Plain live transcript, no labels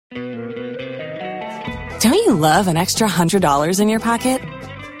Don't you love an extra $100 in your pocket?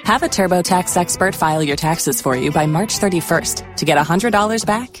 Have a TurboTax expert file your taxes for you by March 31st to get $100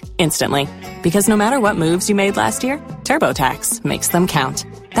 back instantly. Because no matter what moves you made last year, TurboTax makes them count.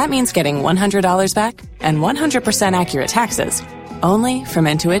 That means getting $100 back and 100% accurate taxes only from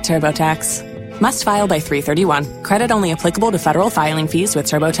Intuit TurboTax. Must file by 3/31. Credit only applicable to federal filing fees with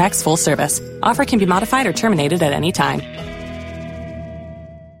TurboTax full service. Offer can be modified or terminated at any time.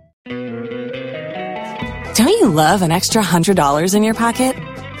 Don't you love an extra $100 in your pocket?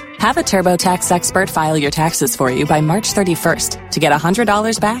 Have a TurboTax expert file your taxes for you by March 31st to get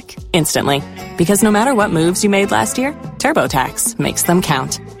 $100 back instantly. Because no matter what moves you made last year, TurboTax makes them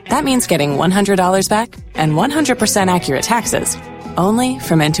count. That means getting $100 back and 100% accurate taxes only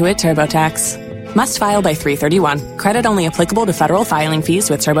from Intuit TurboTax. Must file by 3/31. Credit only applicable to federal filing fees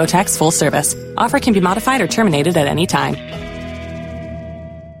with TurboTax full service. Offer can be modified or terminated at any time.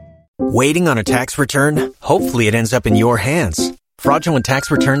 Waiting on a tax return? Hopefully it ends up in your hands. Fraudulent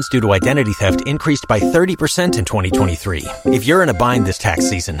tax returns due to identity theft increased by 30% in 2023. If you're in a bind this tax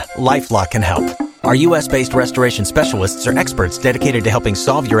season, LifeLock can help. Our U.S.-based restoration specialists are experts dedicated to helping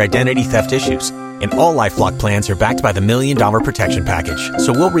solve your identity theft issues. And all LifeLock plans are backed by the $1 Million Protection Package.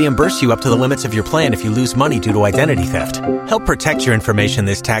 So we'll reimburse you up to the limits of your plan if you lose money due to identity theft. Help protect your information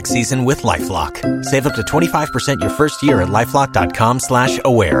this tax season with LifeLock. Save up to 25% your first year at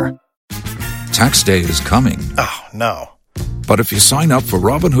LifeLock.com/aware. Tax day is coming. Oh, no. But if you sign up for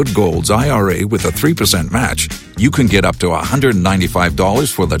Robinhood Gold's IRA with a 3% match, you can get up to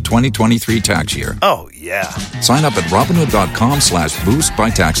 $195 for the 2023 tax year. Oh, yeah. Sign up at Robinhood.com/boost by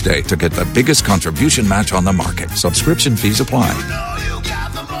tax day to get the biggest contribution match on the market. Subscription fees apply.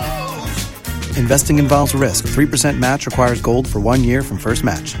 Investing involves risk. 3% match requires gold for 1 year from first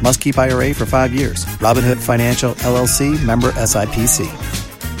match. Must keep IRA for 5 years. Robinhood Financial, LLC, member SIPC.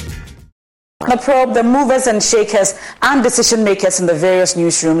 The probe, the movers and shakers and decision makers in the various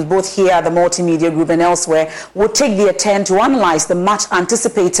newsrooms, both here at the Multimedia Group and elsewhere, will take their turn to analyze the much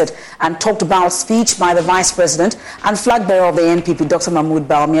anticipated and talked about speech by the Vice President and flag bearer of the NPP, Dr. Mahmoud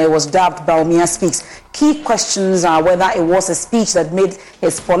Bawumia. It was dubbed Bawumia Speaks. Key questions are whether it was a speech that made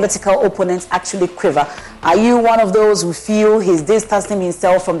his political opponents actually quiver. Are you one of those who feel he's distancing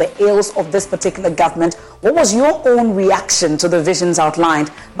himself from the ills of this particular government? What was your own reaction to the visions outlined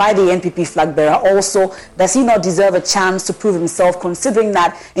by the NPP flag bearer? Also, does he not deserve a chance to prove himself, considering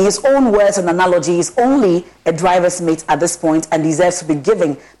that, in his own words and analogy, he's only a driver's mate at this point and deserves to be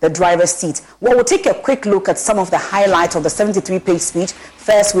given the driver's seat? Well, we'll take a quick look at some of the highlights of the 73-page speech.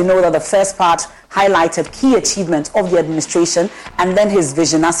 First, we know that the first part highlighted key achievements of the administration and then his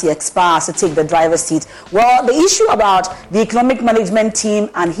vision as he aspires to take the driver's seat. Well, the issue about the economic management team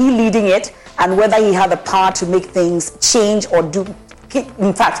and he leading it and whether he had the power to make things change or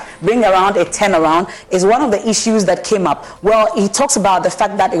in fact, bring around a turnaround is one of the issues that came up. Well, he talks about the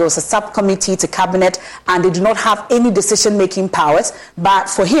fact that it was a subcommittee to cabinet and they do not have any decision-making powers. But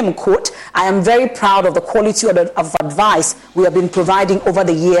for him, quote, I am very proud of the quality of advice we have been providing over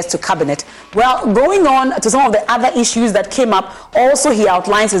the years to cabinet. Well, going on to some of the other issues that came up, also he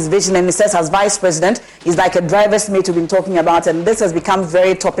outlines his vision and he says as Vice President, he's like a driver's mate we've been talking about, and this has become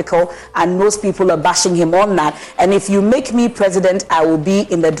very topical and most people are bashing him on that. And if you make me president, I will be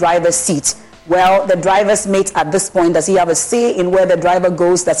in the driver's seat. Well, the driver's mate at this point, does he have a say in where the driver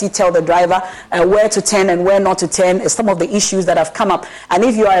goes? Does he tell the driver where to turn and where not to turn? Some of the issues that have come up. And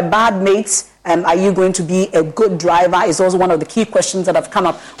if you are a bad mate, are you going to be a good driver is also one of the key questions that have come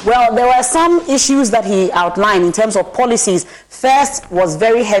up. Well, there were some issues that he outlined in terms of policies. First was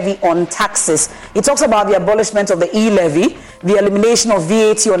very heavy on taxes. He talks about the abolishment of the e-levy, the elimination of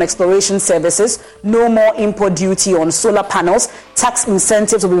VAT on exploration services, no more import duty on solar panels, tax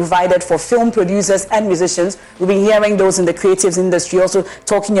incentives will be provided for film producers and musicians. We've been hearing those in the creatives industry also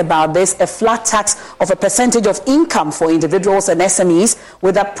talking about this, a flat tax of a percentage of income for individuals and SMEs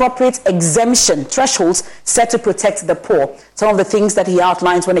with appropriate exemption thresholds set to protect the poor. Some of the things that he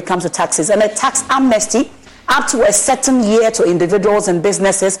outlines when it comes to taxes, and a tax amnesty up to a certain year to individuals and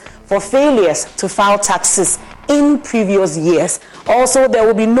businesses for failures to file taxes in previous years. Also, there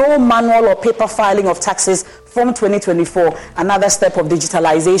will be no manual or paper filing of taxes from 2024, another step of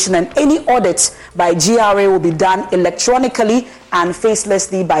digitalization, and any audits by GRA will be done electronically and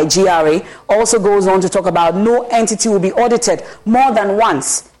facelessly by GRA. Also goes on to talk about no entity will be audited more than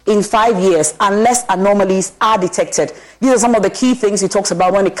once in 5 years unless anomalies are detected. These are some of the key things he talks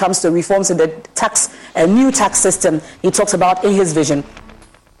about when it comes to reforms in the new tax system he talks about in his vision.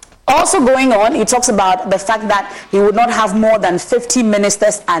 Also going on, he talks about the fact that he would not have more than 50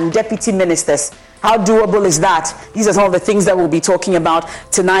 ministers and deputy ministers. How doable is that? These are some of the things that we'll be talking about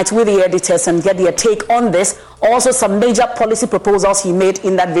tonight with the editors and get their take on this. Also, some major policy proposals he made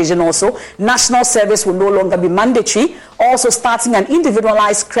in that vision also. National service will no longer be mandatory. Also, starting an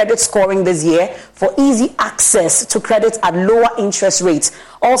individualized credit scoring this year for easy access to credit at lower interest rates.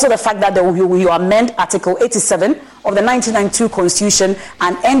 Also, the fact that we amend Article 87 of the 1992 Constitution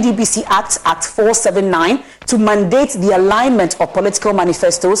and NDBC Act 479 to mandate the alignment of political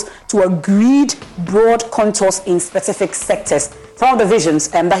manifestos to agreed broad contours in specific sectors. Some of the visions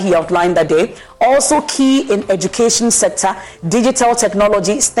that he outlined that day. Also key in education sector, digital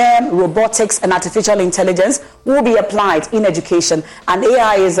technology, STEM, robotics, and artificial intelligence will be applied in education. And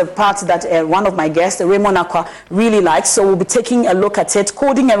AI is a part that one of my guests, Raymond Akwa, really likes. So we'll be taking a look at it.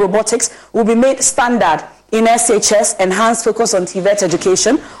 Coding and robotics will be made standard in SHS, enhanced focus on TVET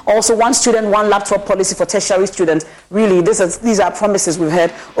education. Also, one student, one laptop policy for tertiary students. Really, these are promises we've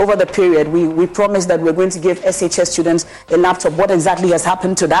had over the period. We promised that we're going to give SHS students a laptop. What exactly has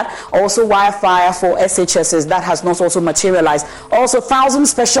happened to that? Also, Wi-Fi for SHSs, that has not also materialized. Also, 1,000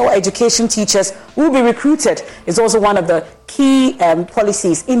 special education teachers will be recruited. It's also one of the key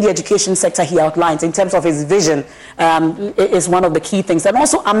policies in the education sector he outlines in terms of his vision. Is one of the key things. And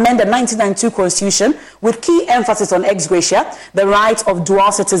also amend the 1992 Constitution with key emphasis on ex gratia, the right of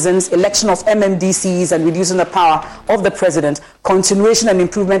dual citizens, election of MMDCs, and reducing the power of the president, continuation and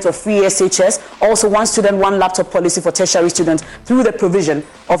improvement of free SHS, also one student, one laptop policy for tertiary students through the provision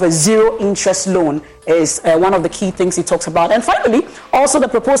of a zero interest loan is one of the key things he talks about. And finally, also the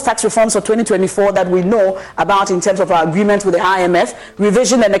proposed tax reforms for 2024 that we know about in terms of our agreement with the IMF,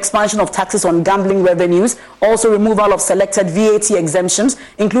 revision and expansion of taxes on gambling revenues, also removal of selected VAT exemptions,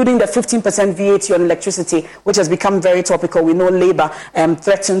 including the 15% VAT on electricity, which has become very topical. We know Labour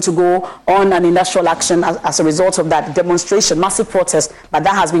threatened to go on an industrial action as a result of that demonstration, massive protest, but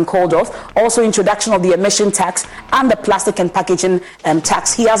that has been called off. Also, introduction of the emission tax and the plastic and packaging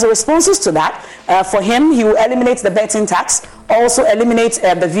tax. He has responses to that. For him, he will eliminate the betting tax, also eliminate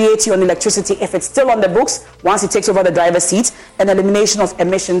the VAT on electricity if it's still on the books once he takes over the driver's seat, and elimination of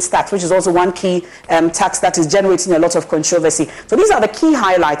emissions tax, which is also one key tax that is generating a lot of controversy. So these are the key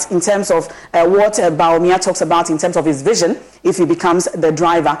highlights in terms of what Bawumia talks about in terms of his vision if he becomes the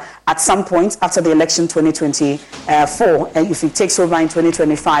driver at some point after the election 2024, and if he takes over in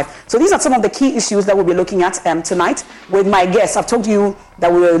 2025. So these are some of the key issues that we'll be looking at tonight with my guests. I've told you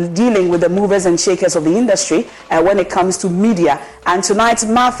that we were dealing with the movers and shakers of the industry when it comes to media. And tonight,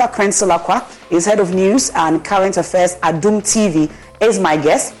 Martha Krentsil-Akwa is head of news and current affairs at Doom TV, is my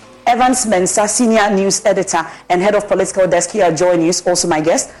guest. Evans Mensah, senior news editor and head of political desk here at Joy News, also my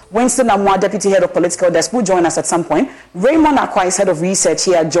guest. Winston Amwa, deputy head of political desk, will join us at some point. Raymond Akwa is head of research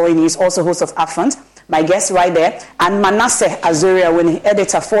here at Joy News, also host of Upfront, my guest right there. And Manasseh Azoria,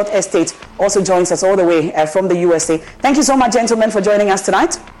 editor, Fourth Estate, also joins us all the way from the USA. Thank you so much, gentlemen, for joining us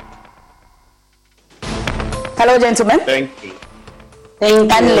tonight. Hello, gentlemen. Thank you.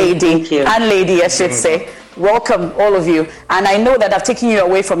 And lady, I should say. Welcome, all of you. And I know that I've taken you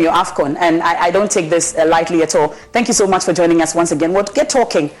away from your AFCON, and I don't take this lightly at all. Thank you so much for joining us once again. We'll get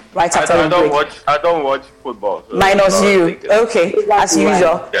talking right after the break. I don't watch football. So minus you. Okay, as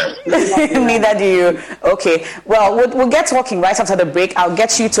usual. Yeah. Neither do you. Okay. Well, we'll get talking right after the break. I'll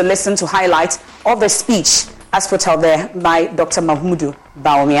get you to listen to highlights of the speech as put out there by Dr. Mahmoudou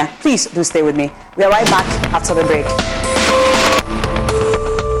Bawumia. Please do stay with me. We're right back after the break.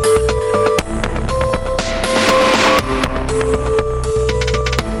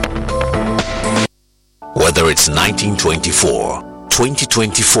 Whether it's 1924,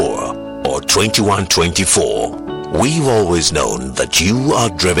 2024, or 2124, we've always known that you are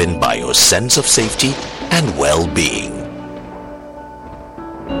driven by your sense of safety and well-being.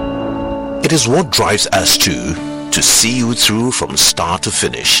 It is what drives us to see you through from start to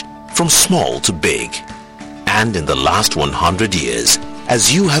finish, from small to big. And in the last 100 years,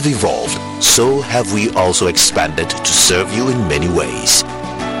 as you have evolved, so have we also expanded to serve you in many ways.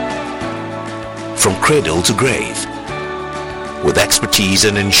 From cradle to grave, with expertise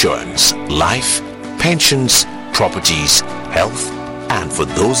in insurance, life, pensions, properties, health, and for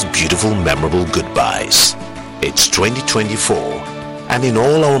those beautiful, memorable goodbyes. It's 2024, and in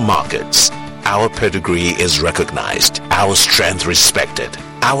all our markets, our pedigree is recognized, our strength respected,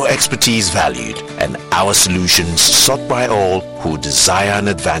 our expertise valued, and our solutions sought by all who desire an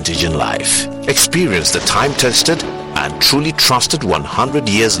advantage in life. Experience the time-tested and truly trusted 100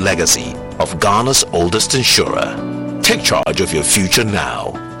 years legacy of Ghana's oldest insurer. Take charge of your future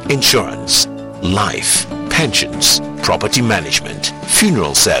now. Insurance, life, pensions, property management,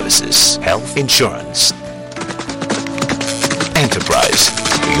 funeral services, health insurance. Enterprise,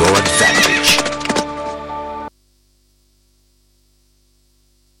 your advantage.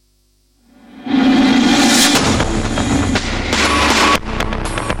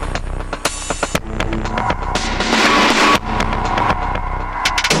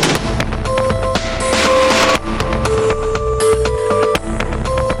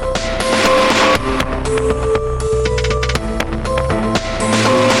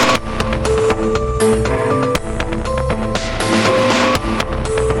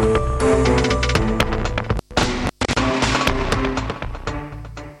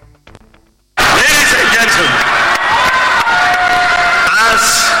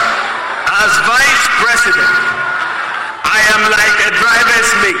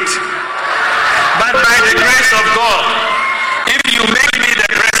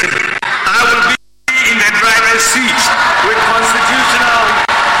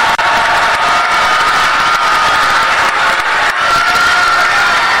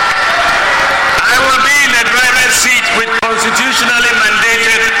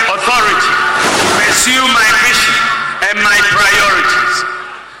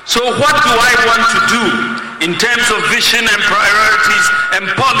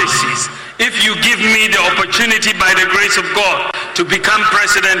 To become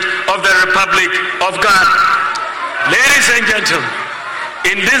president of the Republic of Ghana. Ladies and gentlemen,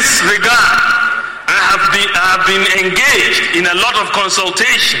 in this regard, I have been engaged in a lot of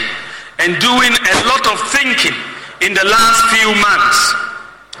consultation and doing a lot of thinking in the last few months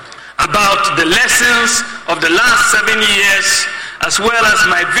about the lessons of the last 7 years, as well as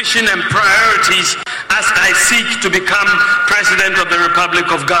my vision and priorities as I seek to become president of the Republic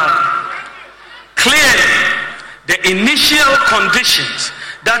of Ghana. Clearly, the initial conditions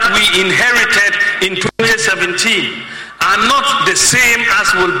that we inherited in 2017 are not the same as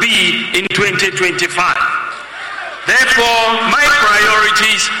will be in 2025. Therefore, my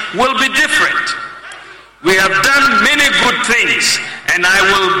priorities will be different. We have done many good things, and I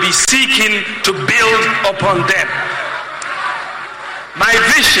will be seeking to build upon them. My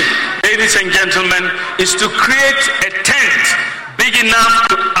vision, ladies and gentlemen, is to create a tent big enough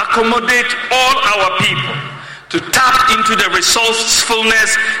to accommodate all our people, to tap into the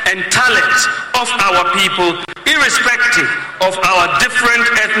resourcefulness and talents of our people, irrespective of our different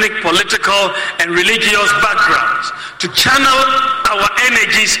ethnic, political, and religious backgrounds, to channel our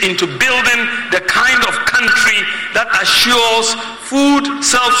energies into building the kind of country that assures food,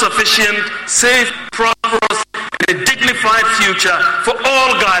 self-sufficient, safe, prosperous, and a dignified future for all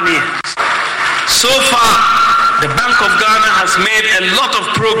Ghanaians. So far, the Bank of Ghana has made a lot of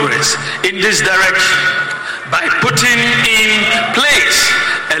progress in this direction by putting in place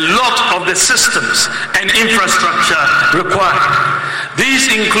a lot of the systems and infrastructure required. These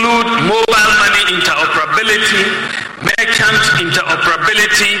include mobile money interoperability, merchant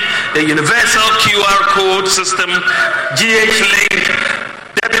interoperability, the universal QR code system, GH-Link,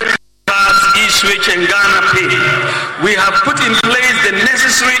 debit cards, eSwitch, and Ghana Pay. We have put in place the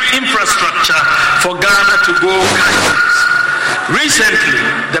necessary infrastructure for Ghana to go cashless. Recently,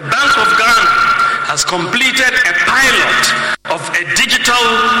 the Bank of Ghana has completed a pilot of a digital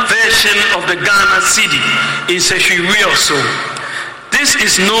version of the Ghana Cedi in Seshirioso. This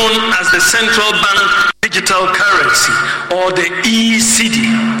is known as the Central Bank Digital Currency, or the eCedi.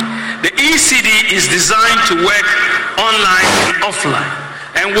 The eCedi is designed to work online and offline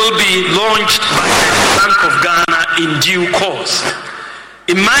and will be launched by the Bank of Ghana in due course.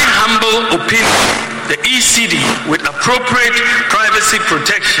 In my humble opinion, the eCedi, with appropriate privacy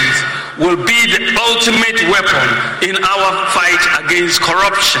protections, will be the ultimate weapon in our fight against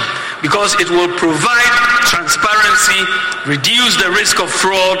corruption, because it will provide transparency, reduce the risk of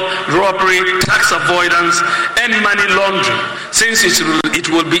fraud, robbery, tax avoidance, and money laundering, since it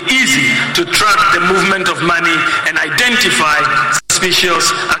will be easy to track the movement of money and identify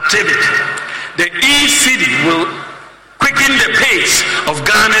suspicious activity. The eCedi will quicken the pace of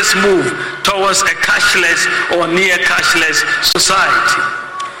Ghana's move towards a cashless or near cashless society.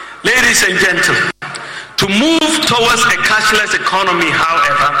 Ladies and gentlemen, to move towards a cashless economy,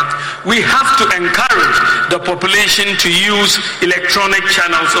 however, we have to encourage the population to use electronic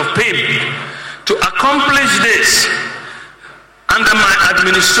channels of payment. To accomplish this, under my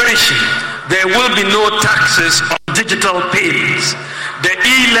administration, there will be no taxes on digital payments. The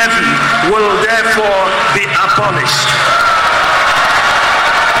e-levy will therefore be abolished.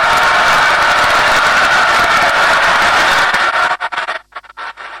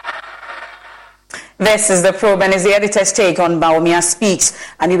 This is The Probe, and is the editor's take on Bawumia Speaks.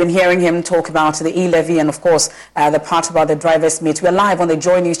 And you've been hearing him talk about the e-levy and, of course, the part about the driver's mate. We're live on the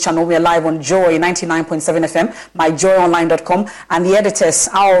Joy News channel. We're live on Joy 99.7 FM, myjoyonline.com. And the editors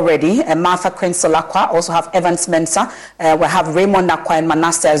are already Martha Quinn-Solakwa, also have Evans Mensah. We have Raymond Nakwa and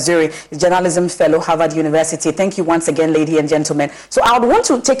Manasseh Azuri, journalism fellow, Harvard University. Thank you once again, ladies and gentlemen. So I would want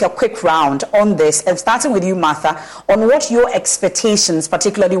to take a quick round on this, and starting with you, Martha, on what your expectations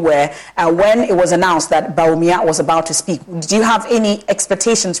particularly were when it was announced that Bawumia was about to speak. Do you have any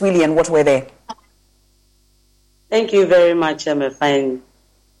expectations really, and what were they? Thank you very much, Emma. Fine.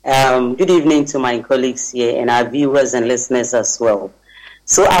 Good evening to my colleagues here and our viewers and listeners as well.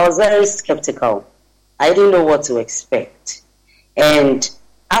 So I was very skeptical. I didn't know what to expect. And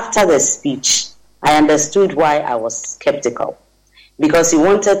after the speech, I understood why I was skeptical. Because he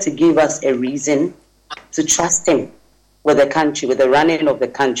wanted to give us a reason to trust him with the country, with the running of the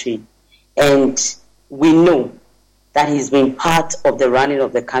country. And we know that he's been part of the running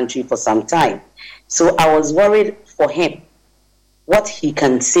of the country for some time. So I was worried for him, what he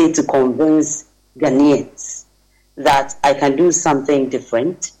can say to convince Ghanaians that I can do something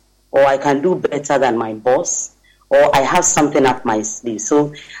different, or I can do better than my boss, or I have something up my sleeve.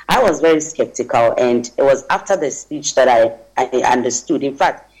 So I was very skeptical, and it was after the speech that I understood. In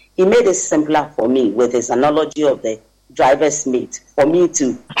fact, he made it simpler for me with his analogy of the driver's mate, for me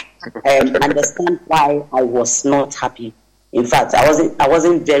to understand why I was not happy. In fact, I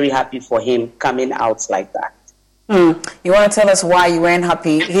wasn't very happy for him coming out like that. You want to tell us why you weren't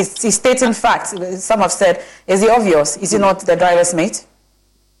happy? He's stating facts. Some have said, is he obvious? Is he not the driver's mate?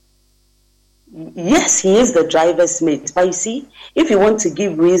 Yes, he is the driver's mate. But you see, if you want to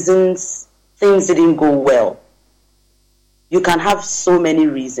give reasons things didn't go well, you can have so many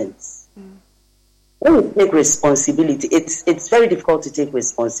reasons. When you take responsibility, it's very difficult to take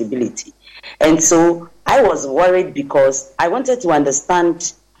responsibility. And so I was worried because I wanted to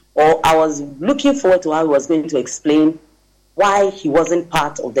understand, or I was looking forward to how he was going to explain why he wasn't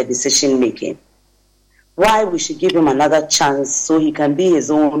part of the decision making, why we should give him another chance so he can be his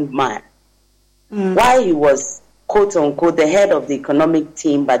own man, why he was, quote unquote, the head of the economic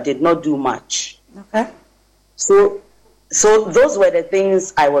team but did not do much. Okay. So those were the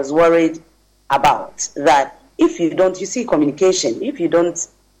things I was worried about, that if you don't, you see communication, if you don't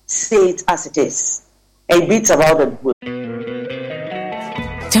say it as it is, a bit about the good.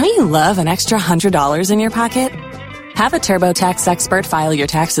 Don't you love an extra $100 in your pocket? Have a TurboTax expert file your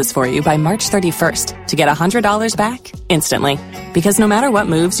taxes for you by March 31st to get $100 back instantly. Because no matter what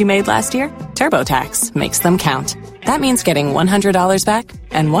moves you made last year, TurboTax makes them count. That means getting $100 back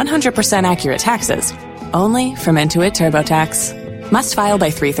and 100% accurate taxes only from Intuit TurboTax. Must file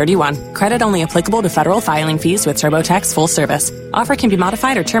by 3/31. Credit only applicable to federal filing fees with TurboTax full service. Offer can be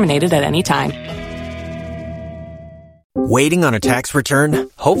modified or terminated at any time. Waiting on a tax return?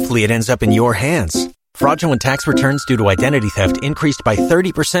 Hopefully it ends up in your hands. Fraudulent tax returns due to identity theft increased by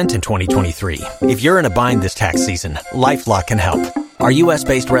 30% in 2023. If you're in a bind this tax season, LifeLock can help. Our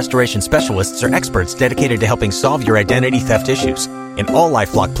U.S.-based restoration specialists are experts dedicated to helping solve your identity theft issues. And all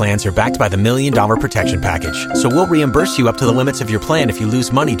LifeLock plans are backed by the $1 Million Protection Package. So we'll reimburse you up to the limits of your plan if you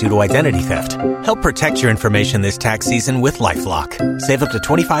lose money due to identity theft. Help protect your information this tax season with LifeLock. Save up to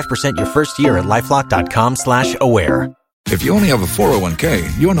 25% your first year at LifeLock.com/aware. If you only have a 401k,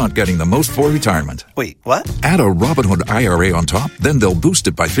 you're not getting the most for retirement. Wait, what? Add a Robinhood IRA on top, then they'll boost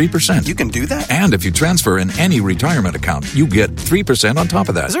it by 3%. You can do that? And if you transfer in any retirement account, you get 3% on top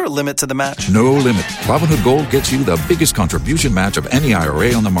of that. Is there a limit to the match? No limit. Robinhood Gold gets you the biggest contribution match of any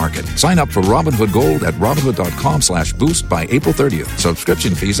IRA on the market. Sign up for Robinhood Gold at Robinhood.com/boost by April 30th.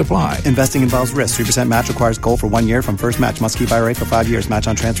 Subscription fees apply. Investing involves risk. 3% match requires gold for 1 year from first match. Must keep IRA for 5 years. Match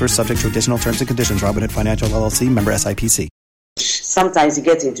on transfers subject to additional terms and conditions. Robinhood Financial LLC, member SIPC. Sometimes you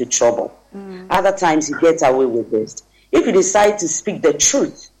get into trouble. Other times you get away with it. If you decide to speak the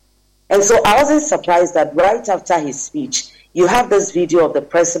truth. And so I wasn't surprised that right after his speech, you have this video of the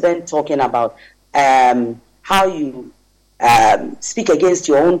president talking about how you speak against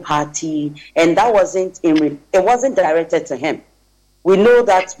your own party, and that it wasn't directed to him. We know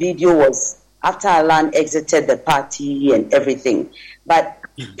that video was after Alan exited the party and everything, but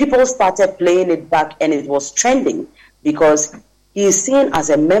people started playing it back, and it was trending because he is seen as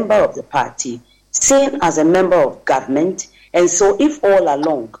a member of the party, seen as a member of government, and so if all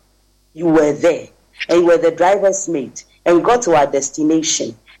along you were there and you were the driver's mate and we got to our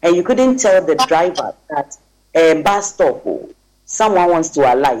destination and you couldn't tell the driver that a bus stop, someone wants to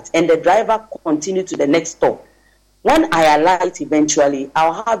alight, and the driver continued to the next stop, when I alight eventually,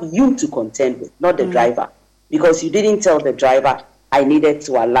 I'll have you to contend with, not the driver, because you didn't tell the driver I needed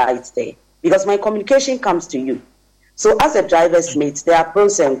to alight there. because my communication comes to you. So as a driver's mate, there are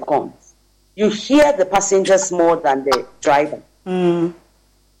pros and cons. You hear the passengers more than the driver. And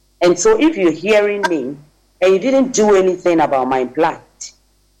so if you're hearing me and you didn't do anything about my plight,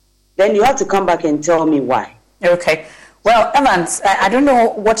 then you have to come back and tell me why. Okay. Well, Evans, I don't know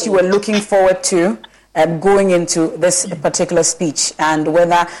what you were looking forward to going into this particular speech, and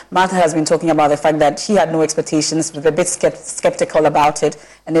whether Martha has been talking about the fact that he had no expectations, was a bit skeptical about it,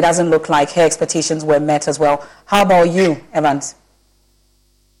 and it doesn't look like her expectations were met as well. How about you, Evans?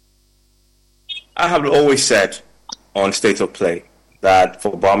 I have always said on State of Play that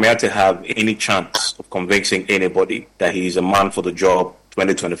for Bawumia to have any chance of convincing anybody that he is a man for the job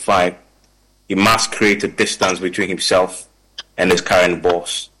 2025, he must create a distance between himself and his current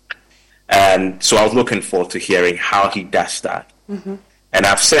boss. And so I was looking forward to hearing how he does that. And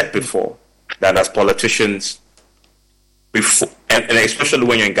I've said before that as politicians, and especially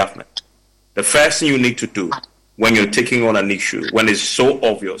when you're in government, the first thing you need to do when you're taking on an issue, when it's so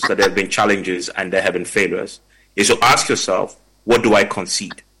obvious that there have been challenges and there have been failures, is to ask yourself, what do I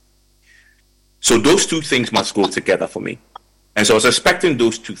concede? So those two things must go together for me. And so I was expecting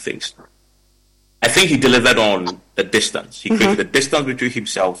those two things. I think he delivered on the distance. He created a distance between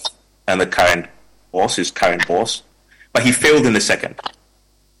himself and the current boss, his current boss. But he failed in the second,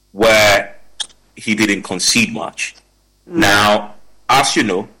 where he didn't concede much. Now, as you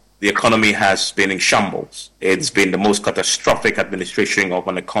know, the economy has been in shambles. It's been the most catastrophic administration of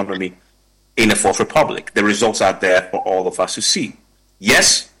an economy in the Fourth Republic. The results are there for all of us to see.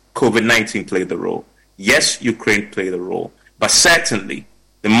 Yes, COVID-19 played the role. Yes, Ukraine played the role. But certainly,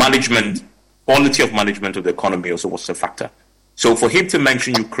 the quality of management of the economy also was a factor. So for him to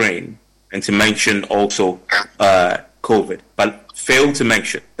mention Ukraine and to mention also COVID, but failed to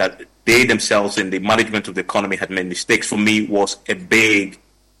mention that they themselves in the management of the economy had made mistakes, for me was a big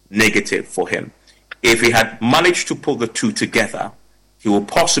negative for him. If he had managed to pull the two together, he would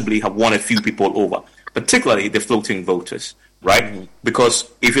possibly have won a few people over, particularly the floating voters, right? Because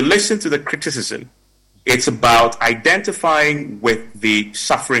if you listen to the criticism, it's about identifying with the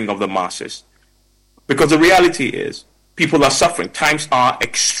suffering of the masses. Because the reality is, people are suffering. Times are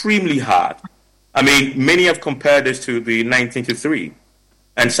extremely hard. I mean, many have compared this to the 1993,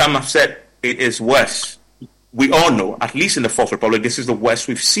 and some have said it is worse. We all know, at least in the Fourth Republic, this is the worst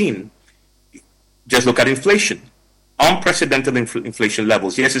we've seen. Just look at inflation. Unprecedented inflation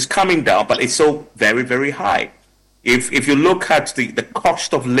levels. Yes, it's coming down, but it's so very, very high. If you look at the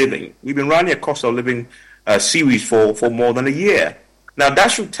cost of living, we've been running a cost of living series for more than a year. Now, that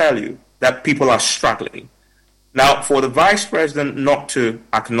should tell you that people are struggling. Now, for the Vice President not to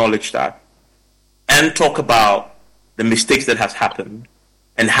acknowledge that and talk about the mistakes that has happened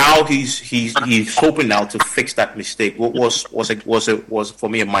and how he's hoping now to fix that mistake was for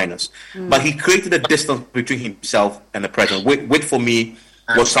me a minus. But he created a distance between himself and the president, which for me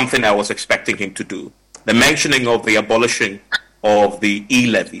was something I was expecting him to do. The mentioning of the abolishing of the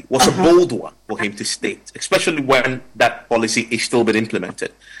e-levy was a bold one for him to state, especially when that policy is still being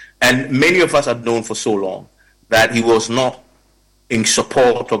implemented. And many of us have known for so long that he was not in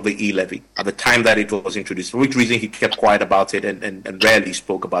support of the e-levy at the time that it was introduced, for which reason he kept quiet about it and rarely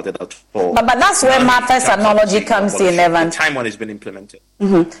spoke about it at all. But that's where Martha's analogy comes in, Evan. The time when it's been implemented.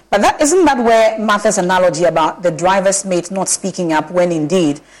 But isn't that where Martha's analogy about the driver's mate not speaking up when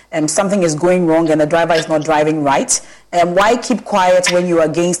indeed something is going wrong and the driver is not driving right? Why keep quiet when you're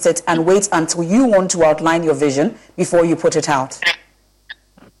against it and wait until you want to outline your vision before you put it out?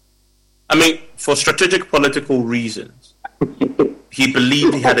 I mean, for strategic political reasons, he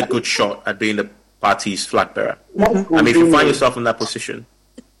believed he had a good shot at being the party's flag bearer. I mean, if you find yourself in that position,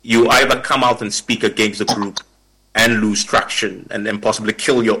 you either come out and speak against the group and lose traction and then possibly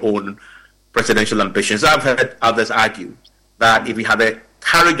kill your own presidential ambitions. I've heard others argue that if he had the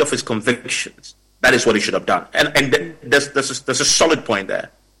courage of his convictions, that is what he should have done. And there's a solid point there,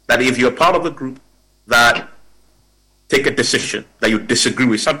 that if you're part of the group that take a decision that you disagree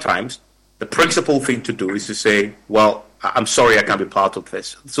with sometimes, the principal thing to do is to say, well, I'm sorry I can't be part of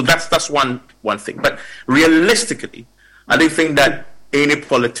this. So that's one thing. But realistically, I don't think that any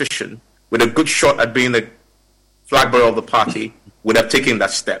politician with a good shot at being the flag bearer of the party would have taken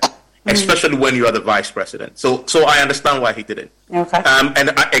that step, especially when you are the vice president. So I understand why he did it. Okay.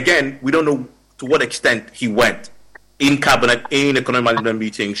 Again, we don't know to what extent he went in cabinet, in economic management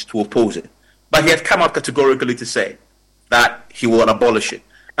meetings to oppose it. But he had come out categorically to say that he will abolish it.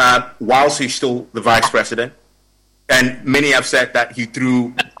 Whilst he's still the vice president, and many have said that he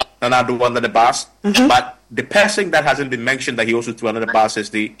threw another one under the bus, but the person that hasn't been mentioned that he also threw under the bus is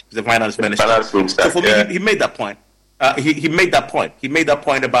the finance minister. So for me, he made that point. he made that point. He made that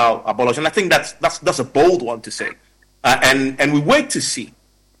point about abolition. I think that's a bold one to say, and we wait to see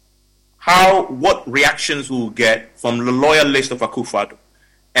what reactions we'll get from the loyalist of Akufo-Addo,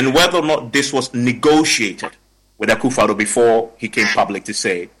 and whether or not this was negotiated with Akufo-Addo before he came public to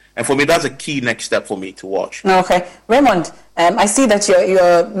say it. And for me, that's a key next step for me to watch. Okay. Raymond, I see that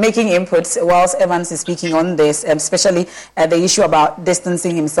you're making inputs whilst Evans is speaking on this, especially the issue about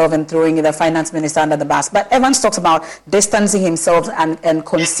distancing himself and throwing the finance minister under the bus. But Evans talks about distancing himself and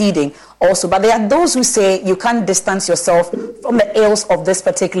conceding also. But there are those who say you can't distance yourself from the ills of this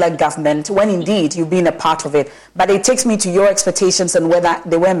particular government when indeed you've been a part of it. But it takes me to your expectations and whether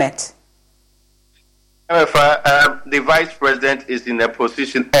they were met. The vice president is in a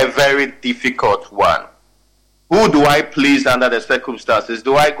position, a very difficult one. Who do I please under the circumstances?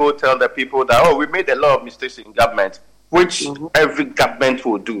 Do I go tell the people that, we made a lot of mistakes in government, which every government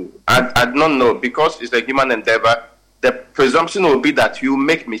will do? I don't know, because it's a human endeavor. The presumption will be that you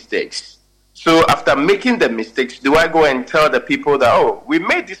make mistakes. So after making the mistakes, do I go and tell the people that, we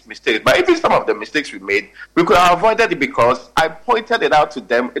made this mistake, but even some of the mistakes we made, we could have avoided it because I pointed it out to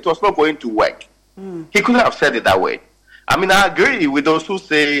them, it was not going to work. He couldn't have said it that way. I mean, I agree with those who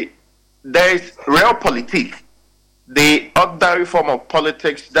say there is realpolitik, the ordinary form of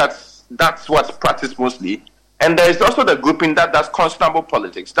politics, that's what's practiced mostly. And there is also the grouping that does conscionable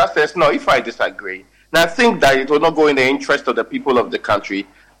politics. That says, no, if I disagree, and I think that it will not go in the interest of the people of the country,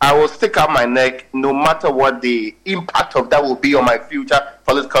 I will stick out my neck no matter what the impact of that will be on my future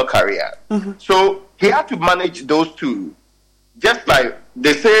political career. So he had to manage those two. Just like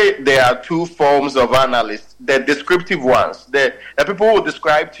they say there are two forms of analysts, the descriptive ones, the people who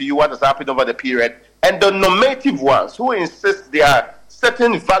describe to you what has happened over the period, and the normative ones who insist there are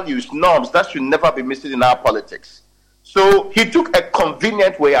certain values, norms that should never be missing in our politics. So he took a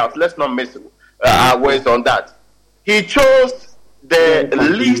convenient way out. Let's not miss our ways on that. He chose the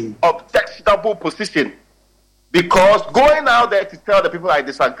least objectionable position, because going out there to tell the people I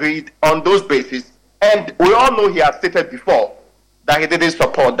disagreed on those bases, and we all know he has stated before that he didn't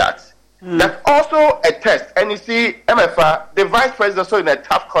support that. That's also a test. And you see, MFA, the vice president, is also in a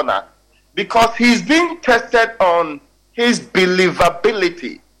tough corner because he's being tested on his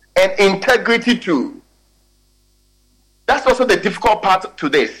believability and integrity too. That's also the difficult part to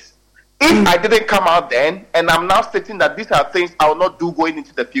this. If I didn't come out then, and I'm now stating that these are things I will not do going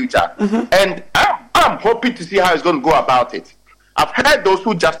into the future, and I'm hoping to see how he's going to go about it. I've heard those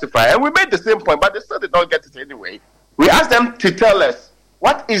who justify, and we made the same point, but they still did not get it anyway. We asked them to tell us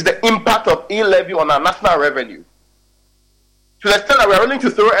what is the impact of e-levy on our national revenue. To the extent that we are willing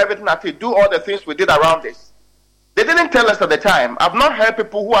to throw everything at it, do all the things we did around this. They didn't tell us at the time. I've not heard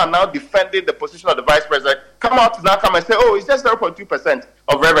people who are now defending the position of the vice president come and say, it's just 0.2%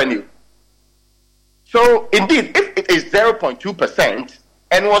 of revenue. So indeed, if it is 0.2%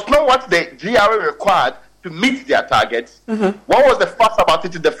 and was not what the GRA required to meet their targets, what was the fuss about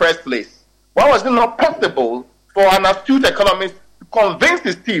it in the first place? Why was it not possible for an astute economist to convince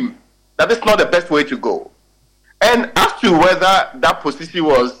his team that it's not the best way to go? And as to whether that position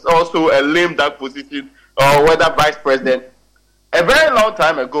was also a lame duck position or whether vice president, a very long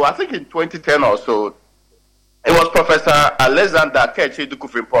time ago, I think in 2010 or so, it was Professor Alexander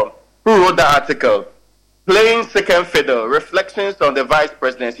Kechi-Duku-Frimpong who wrote that article, Playing Second Fiddle, Reflections on the Vice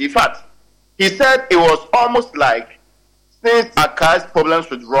Presidency. In fact, he said it was almost like, since Aka's problems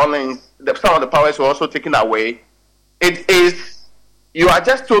with Rawlings, some of the powers were also taken away. It is, you are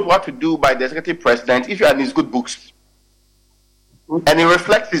just told what to do by the executive president if you are in his good books. And it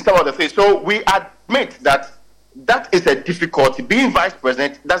reflects in some of the things. So we admit that that is a difficulty. Being vice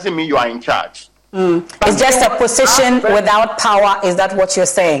president doesn't mean you are in charge. It's just a position without power. Is that what you're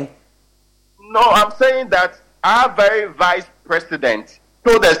saying? No, I'm saying that our very vice president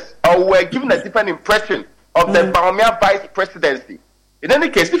told us, or were given a different impression of the Bawumia vice presidency. In any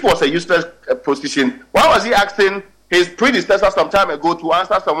case, if it was a useless position, why was he asking his predecessor some time ago to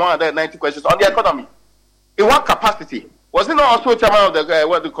answer some 190 questions on the economy? In what capacity? Was he not also chairman of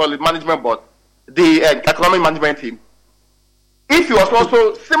the management board, the economic management team? If he was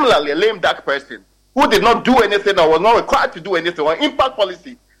also similarly a lame duck person who did not do anything or was not required to do anything on impact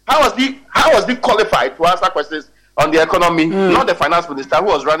policy, how was he qualified to answer questions on the economy? Not the finance minister who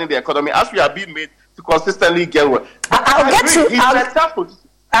was running the economy, as we are being made to consistently get well. I'll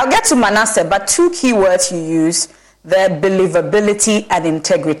get to Manasseh, but two key words you use, the believability and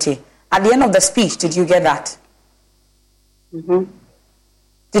integrity. At the end of the speech, did you get that?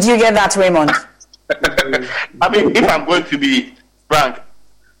 Did you get that, Raymond? I mean, if I'm going to be frank,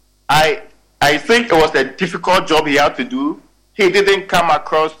 I think it was a difficult job he had to do. He didn't come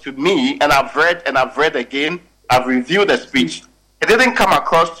across to me, and I've read again I've reviewed the speech. It didn't come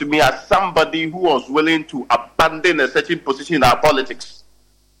across to me as somebody who was willing to abandon a certain position in our politics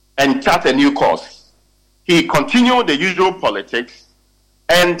and chart a new course. He continued the usual politics,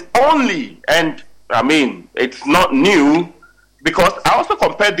 and it's not new, because I also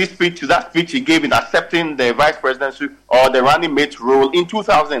compared this speech to that speech he gave in accepting the vice presidency or the running mate role in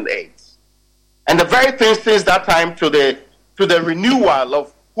 2008. And the very thing since that time to the renewal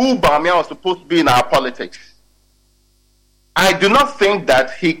of who Bawumia was supposed to be in our politics, I do not think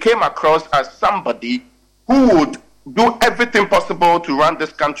that he came across as somebody who would do everything possible to run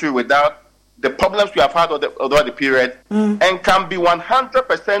this country without the problems we have had over the period, and can be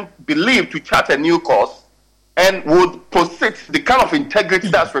 100% believed to chart a new course and would possess the kind of integrity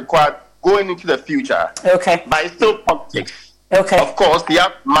that's required going into the future. Okay. But it's still politics. Okay. Of course, he has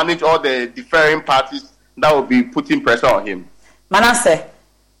to manage all the differing parties that will be putting pressure on him. Manasseh,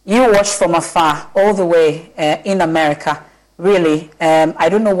 you watched from afar all the way in America. Really, I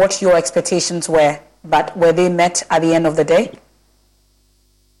don't know what your expectations were, but were they met at the end of the day?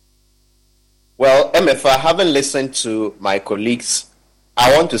 Well, MFA, having listened to my colleagues,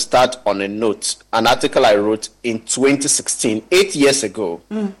 I want to start on a note, an article I wrote in 2016, 8 years ago.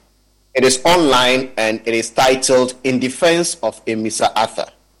 It is online and it is titled "In Defense of Mr. Arthur."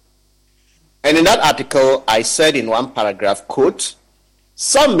 And in that article, I said in one paragraph, quote,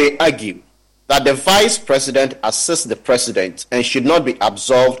 "Some may argue that the vice president assists the president and should not be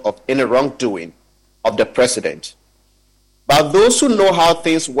absolved of any wrongdoing of the president. But those who know how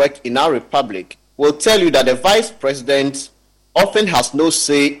things work in our republic will tell you that the vice president often has no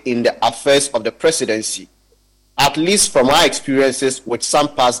say in the affairs of the presidency, at least from our experiences with some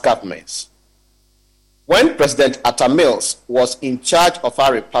past governments. When President Atta Mills was in charge of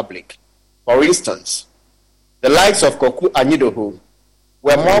our republic, for instance, the likes of Koku Anyidoho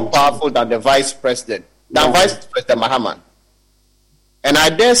were more powerful than the Vice President Mahama. And I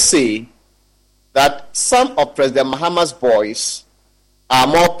dare say that some of President Mahama's boys are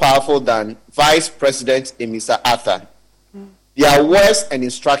more powerful than Vice President Mr. Arthur. Their words and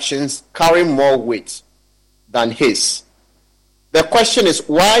instructions carry more weight than his. The question is,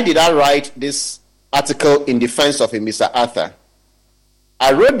 why did I write this article in defense of Mr. Arthur?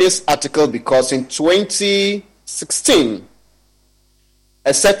 I wrote this article because in 2016,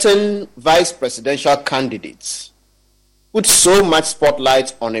 a certain vice presidential candidate put so much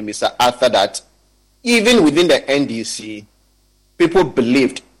spotlight on Mr. Arthur that even within the NDC, people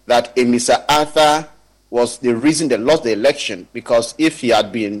believed that Mr. Arthur was the reason they lost the election, because if he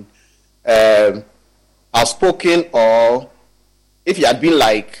had been outspoken or if he had been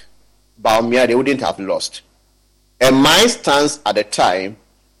like Bawumia, they wouldn't have lost. And my stance at the time,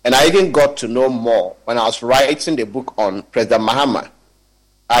 and I even got to know more when I was writing the book on President Mahama,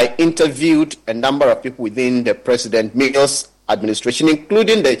 I interviewed a number of people within the President Mills administration,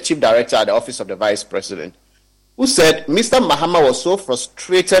 including the chief director at the office of the vice president, who said Mr. Mahama was so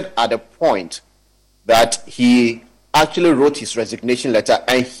frustrated at the point that he actually wrote his resignation letter,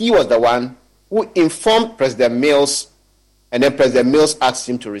 and he was the one who informed President Mills, and then President Mills asked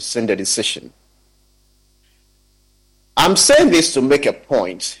him to rescind the decision. I'm saying this to make a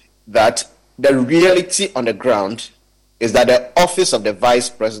point that the reality on the ground is that the office of the vice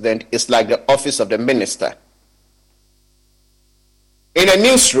president is like the office of the minister. In a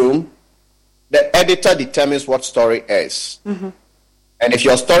newsroom, the editor determines what story is. Mm-hmm. And if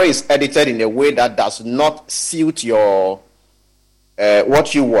your story is edited in a way that does not suit your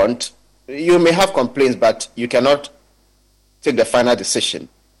what you want, you may have complaints, but you cannot take the final decision.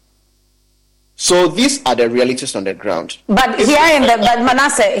 So these are the realities on the ground. But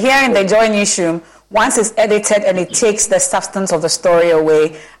Manasseh, here in the Joy newsroom, once it's edited and it takes the substance of the story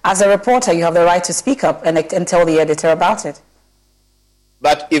away, as a reporter, you have the right to speak up and tell the editor about it.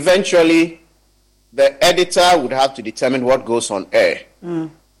 But eventually, the editor would have to determine what goes on air.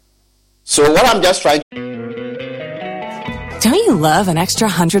 So what I'm just trying to... Don't you love an extra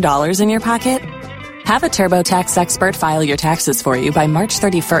 $100 in your pocket? Have a TurboTax expert file your taxes for you by March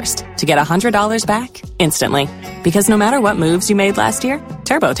 31st to get $100 back instantly. Because no matter what moves you made last year,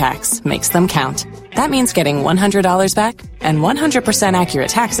 TurboTax makes them count. That means getting $100 back and 100% accurate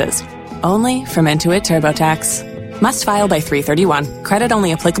taxes only from Intuit TurboTax. Must file by 3/31. Credit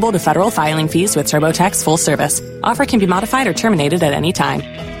only applicable to federal filing fees with TurboTax full service. Offer can be modified or terminated at any time.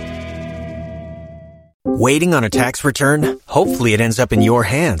 Waiting on a tax return? Hopefully it ends up in your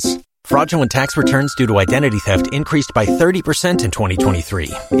hands. Fraudulent tax returns due to identity theft increased by 30% in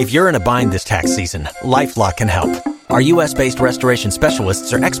 2023. If you're in a bind this tax season, LifeLock can help. Our U.S.-based restoration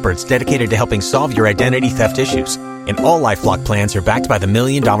specialists are experts dedicated to helping solve your identity theft issues. And all LifeLock plans are backed by the $1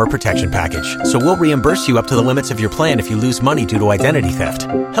 Million Protection Package. So we'll reimburse you up to the limits of your plan if you lose money due to identity theft.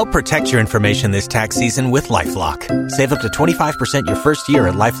 Help protect your information this tax season with LifeLock. Save up to 25% your first year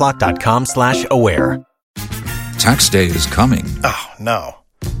at LifeLock.com/aware. Tax day is coming. Oh, no.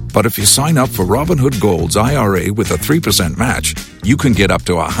 But if you sign up for Robinhood Gold's IRA with a 3% match, you can get up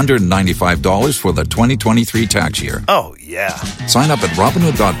to $195 for the 2023 tax year. Oh, yeah. Sign up at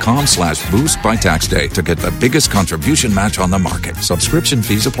Robinhood.com/boost by tax day to get the biggest contribution match on the market. Subscription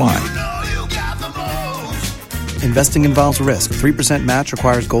fees apply. Investing involves risk. 3% match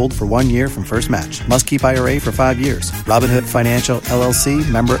requires gold for 1 year from first match. Must keep IRA for 5 years. Robinhood Financial, LLC,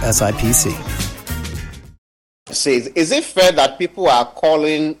 member SIPC. Says, is it fair that people are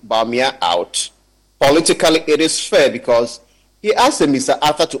calling Bawumia out? Politically, it is fair because he asked Mr.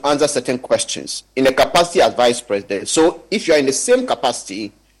 Arthur to answer certain questions in a capacity as vice president. So if you're in the same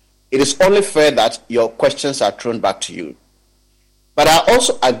capacity, it is only fair that your questions are thrown back to you. But I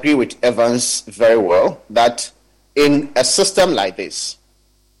also agree with Evans very well that in a system like this,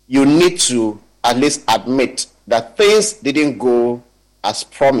 you need to at least admit that things didn't go as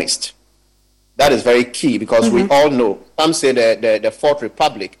promised. That is very key because we all know, some say the Fourth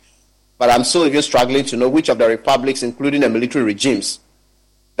Republic, but I'm still even struggling to know which of the republics, including the military regimes,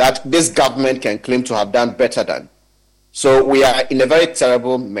 that this government can claim to have done better than. So we are in a very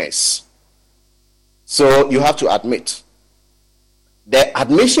terrible mess. So you have to admit. The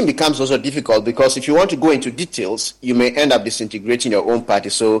admission becomes also difficult because if you want to go into details, you may end up disintegrating your own party.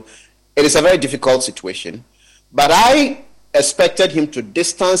 So it is a very difficult situation. But I expected him to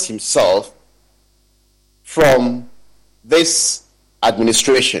distance himself from this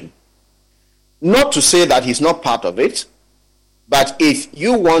administration. Not to say that he's not part of it, but if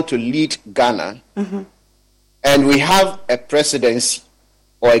you want to lead Ghana, and we have a presidency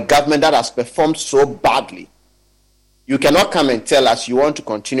or a government that has performed so badly, you cannot come and tell us you want to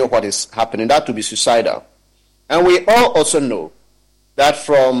continue what is happening. That would be suicidal. And we all also know that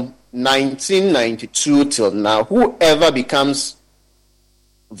from 1992 till now, whoever becomes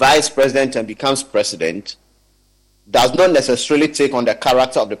vice president and becomes president does not necessarily take on the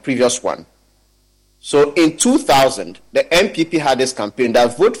character of the previous one. So in 2000, the NPP had this campaign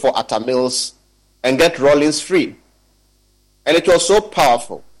that vote for Atta Mills and get Rawlings free. And it was so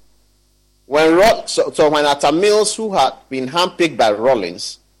powerful. When when Atta Mills, who had been handpicked by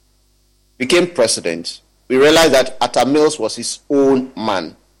Rawlings, became president, we realized that Atta Mills was his own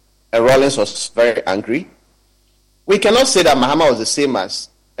man. And Rawlings was very angry. We cannot say that Mahama was the same as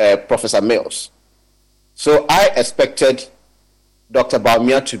Professor Mills. So I expected Dr.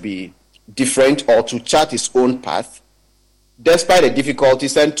 Bawumia to be different or to chart his own path, despite the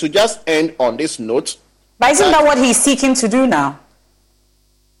difficulties, and to just end on this note. But isn't that what he's seeking to do now?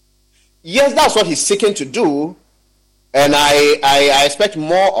 Yes, that's what he's seeking to do, and I expect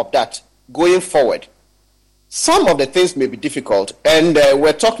more of that going forward. Some of the things may be difficult, and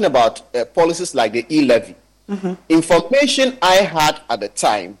we're talking about policies like the e-levy. Information I had at the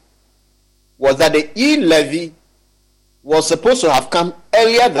time was that the e-levy was supposed to have come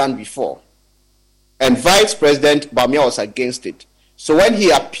earlier than before, and Vice President Bawumia was against it. So when he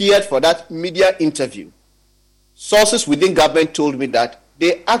appeared for that media interview, sources within government told me that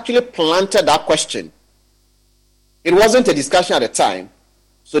they actually planted that question. It wasn't a discussion at the time,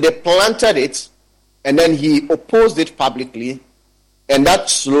 so they planted it, and then he opposed it publicly, and that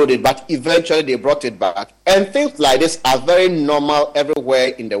slowed it, but eventually they brought it back. And things like this are very normal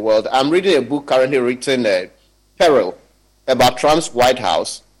everywhere in the world. I'm reading a book currently written, Peril, about Trump's White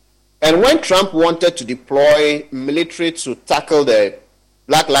House. And when Trump wanted to deploy military to tackle the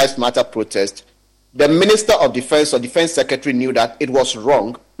Black Lives Matter protest, the Minister of Defense or Defense Secretary knew that it was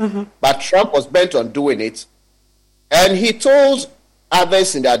wrong, but Trump was bent on doing it. And he told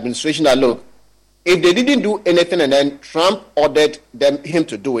others in the administration that, look, if they didn't do anything and then Trump ordered him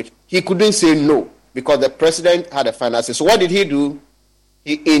to do it, he couldn't say no because the president had a final say. So what did he do?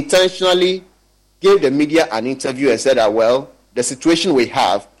 He intentionally gave the media an interview and said that, well, the situation we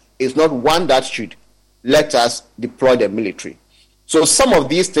have is not one that should let us deploy the military. So some of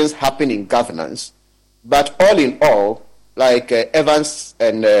these things happen in governance, but all in all, like Evans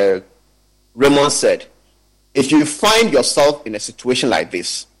and Raymond said, if you find yourself in a situation like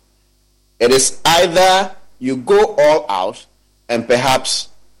this, it is either you go all out and perhaps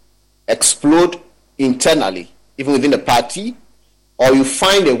explode internally, even within the party, or you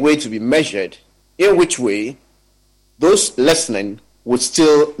find a way to be measured, in which way those listening would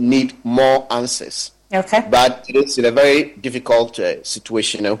still need more answers. Okay. But it is in a very difficult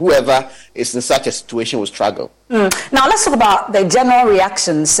situation, and whoever is in such a situation will struggle. Now, let's talk about the general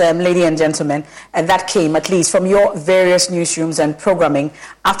reactions, ladies and gentlemen, that came, at least, from your various newsrooms and programming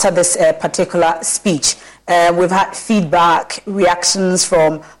after this particular speech. We've had feedback, reactions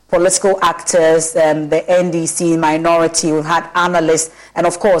from political actors, the NDC minority. We've had analysts. And,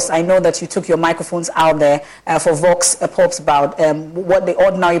 of course, I know that you took your microphones out there for Vox Pops about what the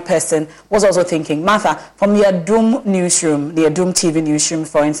ordinary person was also thinking. Martha, from the Adum newsroom, the Adum TV newsroom,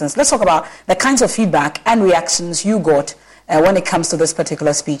 for instance, let's talk about the kinds of feedback and reactions you got when it comes to this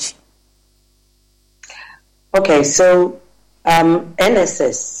particular speech. Okay, so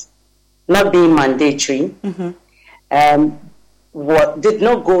NSS not being mandatory did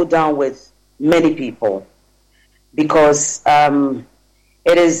not go down with many people because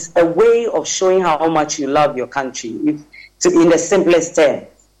it is a way of showing how much you love your country, in the simplest terms.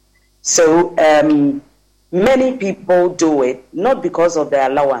 So many people do it not because of their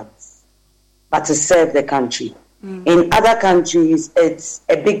allowance, but to serve the country. In other countries, it's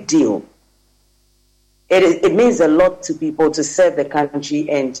a big deal. It means a lot to people to serve the country,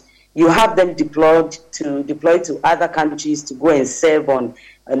 and you have them deployed to other countries to go and serve on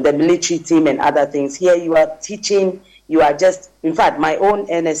the military team and other things. Here you are teaching, you are just, in fact, my own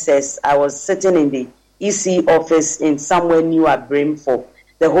NSS, I was sitting in the EC office in somewhere new at Brim for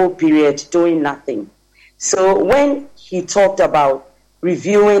the whole period doing nothing. So when he talked about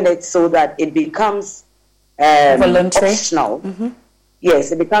reviewing it so that it becomes voluntary, optional,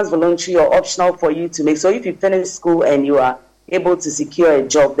 yes, it becomes voluntary or optional for you to make. So if you finish school and you are able to secure a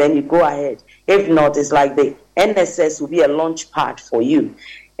job, then you go ahead. If not, it's like the NSS will be a launch pad for you.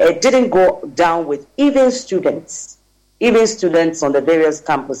 It didn't go down with even students on the various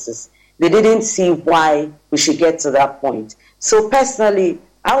campuses. They didn't see why we should get to that point. So personally,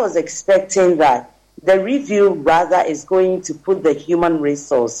 I was expecting that the review rather is going to put the human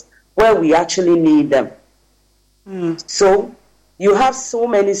resource where we actually need them. So you have so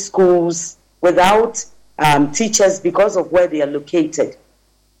many schools without teachers because of where they are located.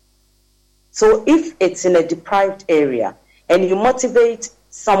 So if it's in a deprived area and you motivate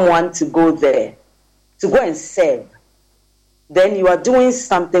someone to go there, to go and serve, then you are doing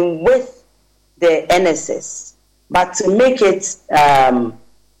something with the NSS. But to make it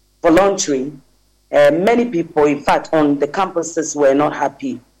voluntary, many people, in fact, on the campuses were not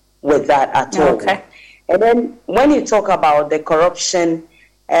happy with that at all. Okay. And then when you talk about the corruption,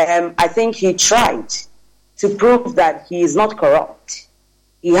 I think he tried to prove that he is not corrupt.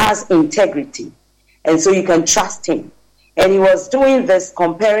 He has integrity. And so you can trust him. And he was doing this,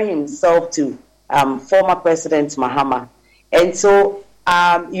 comparing himself to former President Mahama. And so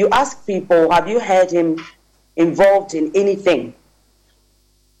you ask people, have you heard him involved in anything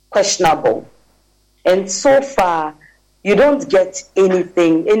questionable? And so far, you don't get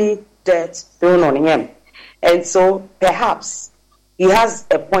anything, any dirt thrown on him. And so perhaps he has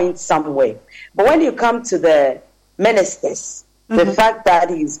a point somewhere. But when you come to the ministers, the fact that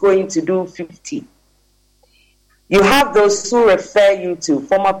he's going to do 50, you have those who refer you to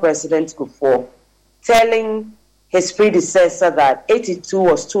former President Kufuor telling his predecessor that 82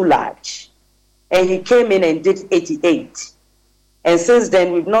 was too large. And he came in and did 88. And since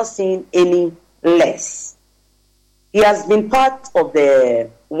then, we've not seen any less. He has been part of the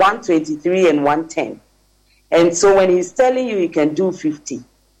 123 and 110. And so when he's telling you he can do 50,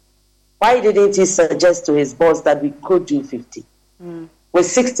 why didn't he suggest to his boss that we could do 50? With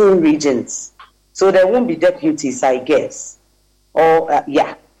 16 regions. So there won't be deputies, I guess. Or,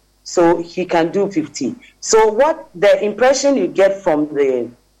 so he can do 50. So what the impression you get from the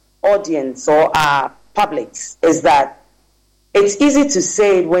audience or our publics is that it's easy to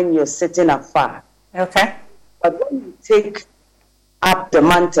say it when you're sitting afar. Okay. But when you take up the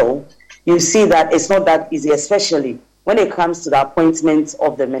mantle, you see that it's not that easy, especially when it comes to the appointments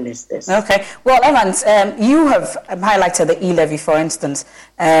of the ministers. Okay. Well, Evans, you have highlighted the e-levy, for instance.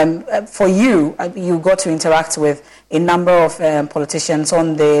 For you, you got to interact with a number of politicians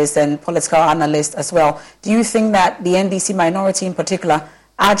on this and political analysts as well. Do you think that the NDC minority in particular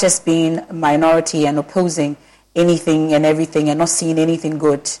are just being minority and opposing anything and everything and not seeing anything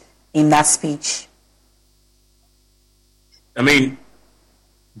good in that speech? I mean,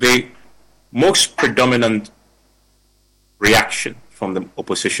 the most predominant reaction from the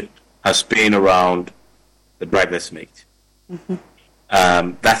opposition has been around the driverless mate.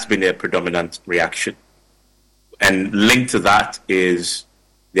 That's been their predominant reaction. And linked to that is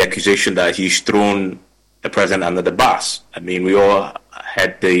the accusation that he's thrown the president under the bus. I mean, we all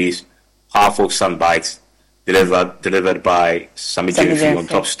had these powerful sound bites delivered by Sammy Gyamfi on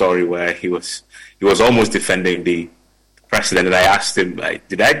Top Story, where he was almost defending the president. And I asked him,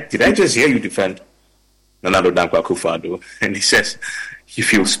 did I just hear you defend Nana Addo Dankwa Akufo-Addo? And he says he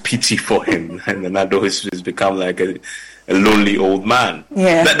feels pity for him, and Nana Addo has become like a lonely old man.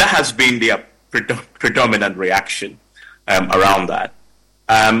 Yeah. That has been the predominant reaction around that.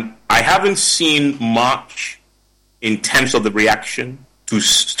 I haven't seen much in terms of the reaction to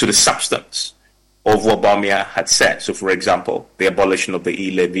the substance of what Bawumia had said. So, for example, the abolition of the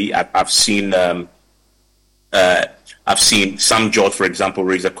e-levy. I've seen Sam George, for example,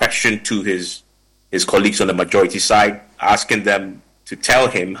 raise a question to his colleagues on the majority side, asking them to tell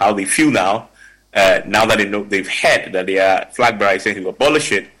him how they feel now that they know they've heard that their flag bearer is saying to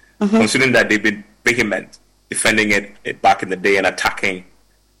abolish it, considering that they've been vehement defending it back in the day and attacking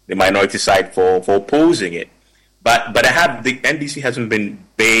the minority side for opposing it. But the NDC hasn't been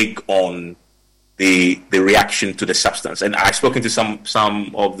big on the reaction to the substance. And I've spoken to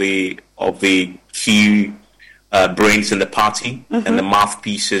some of the key brains in the party and the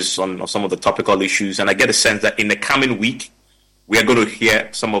mouthpieces on some of the topical issues, and I get a sense that in the coming week we are going to hear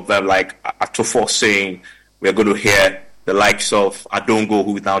some of them, like Atufo saying, we are going to hear the likes of Adongo,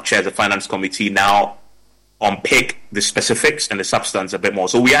 who now chairs the finance committee, now unpick the specifics and the substance a bit more.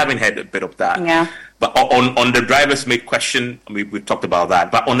 So we haven't had a bit of that. Yeah. But on the driver's mate question, we talked about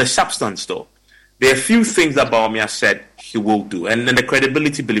that. But on the substance, though, there are a few things that Bawumia said he will do, and then the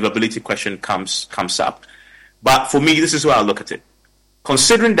credibility, believability question comes up. But for me, this is where I look at it.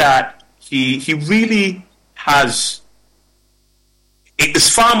 Considering that he really has, it is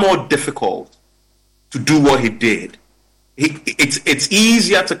far more difficult to do what he did. It's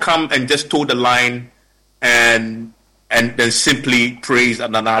easier to come and just toe the line and then simply praise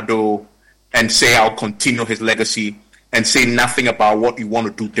Nana Addo and say I'll continue his legacy and say nothing about what you want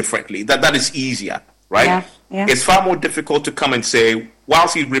to do differently. That is easier, right? Yeah. It's far more difficult to come and say,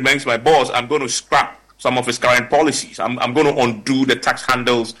 whilst he remains my boss, I'm going to scrap some of his current policies. I'm going to undo the tax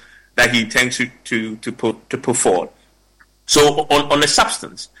handles that he intends to put forward. So on the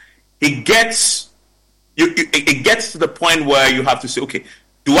substance, it gets to the point where you have to say, okay,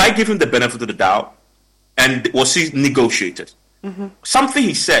 do I give him the benefit of the doubt? And was he negotiated? Something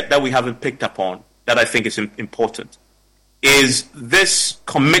he said that we haven't picked up on that I think is important is this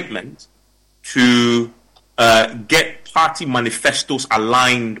commitment to get party manifestos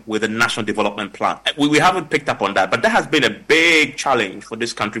aligned with the National Development Plan. We haven't picked up on that, but that has been a big challenge for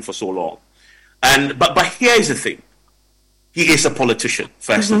this country for so long. But here is the thing. He is a politician,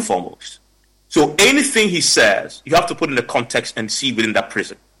 first and foremost. So anything he says, you have to put in the context and see within that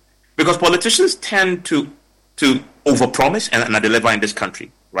prism. Because politicians tend to overpromise and deliver in this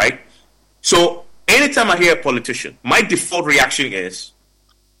country, right? So anytime I hear a politician, my default reaction is,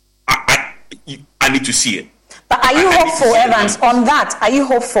 I need to see it. But are you hopeful, Evans, on that? Are you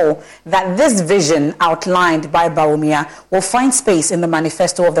hopeful that this vision outlined by Bawumia will find space in the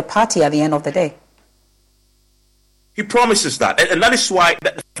manifesto of the party at the end of the day? He promises that. And that is why,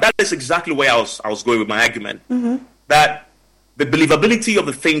 that is exactly where I was going with my argument. That the believability of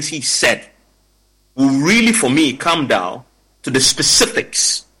the things he said will really, for me, come down to the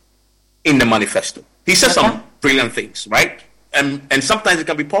specifics in the manifesto. He says some brilliant things, right? And sometimes it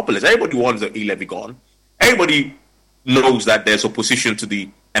can be populist. Everybody wants the e-levy gone. Everybody knows that there's opposition to the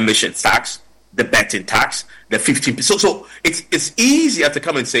emission tax, the betting tax, the 15%. So it's easier to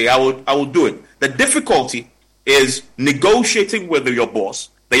come and say, I will do it. The difficulty is negotiating with your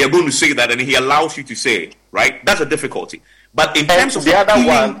boss that you're going to say that and he allows you to say it, right? That's a difficulty. But in terms of the other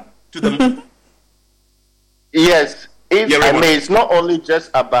one, to the yes, it's not only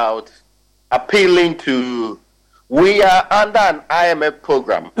just about appealing to. We are under an IMF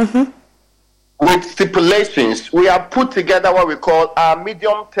program with stipulations. We have put together what we call our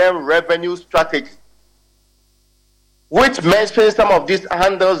medium-term revenue strategy, which mentions some of these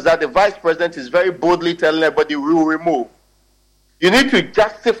handles that the vice president is very boldly telling everybody we will remove. You need to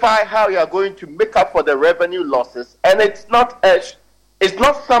justify how you are going to make up for the revenue losses, and it's not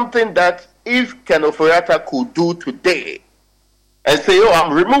something that if Ken Ofori-Atta could do today and say, oh,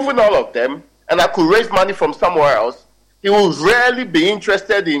 I'm removing all of them and I could raise money from somewhere else, he will rarely be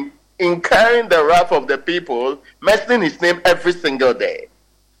interested in incurring the wrath of the people, mentioning his name every single day.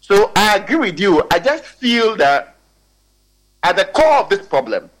 So I agree with you. I just feel that at the core of this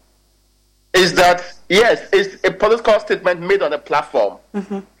problem is that, yes, it's a political statement made on a platform,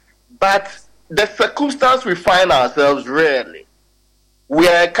 but the circumstance we find ourselves really, we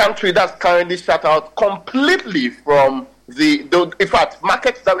are a country that's currently shut out completely from in fact,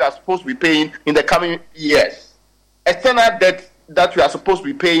 markets that we are supposed to be paying in the coming years, external debt that we are supposed to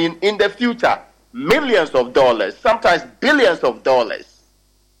be paying in the future. millions of dollars, sometimes billions of dollars.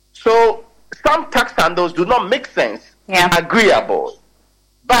 So some tax handles do not make sense, agreeable.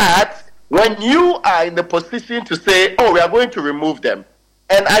 But when you are in the position to say, oh, we are going to remove them,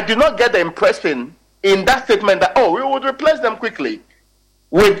 and I do not get the impression in that statement that, oh, we would replace them quickly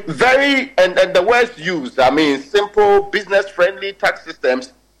with very, and the words used, I mean, simple, business-friendly tax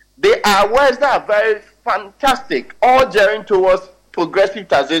systems, they are words that are very fantastic, all gearing towards progressive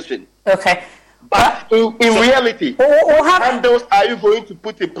taxation. Okay. But in reality, what handles are you going to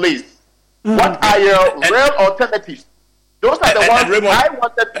put in place? What are your real alternatives? Those are the ones Raymond, I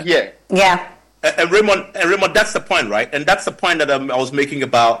wanted to hear. Yeah. And Raymond, that's the point, right? And that's the point that I was making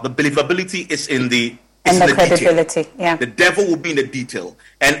about the believability is in the credibility. Detail. Yeah. The devil will be in the detail.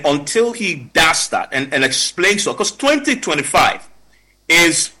 And until he does that and explains so, because 2025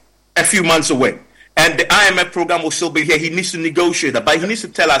 is a few months away. And the IMF program will still be here. He needs to negotiate that. But he needs to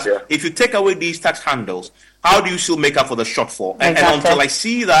tell us, if you take away these tax handles, how do you still make up for the shortfall? And until I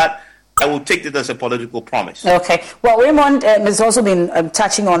see that, I will take it as a political promise. Okay. Well, Raymond has also been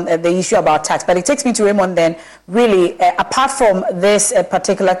touching on the issue about tax, but it takes me to Raymond then, really, apart from this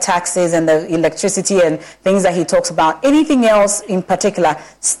particular taxes and the electricity and things that he talks about, anything else in particular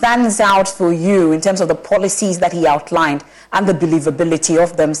stands out for you in terms of the policies that he outlined and the believability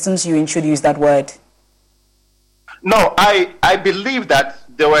of them since you introduced that word? No, I believe that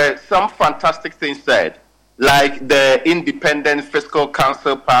there were some fantastic things said, like the Independent Fiscal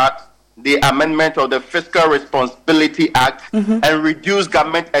Council part, the amendment of the Fiscal Responsibility Act, and reduce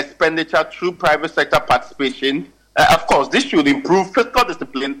government expenditure through private sector participation. Of course, this should improve fiscal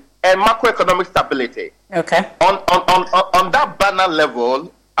discipline and macroeconomic stability. Okay. On that banner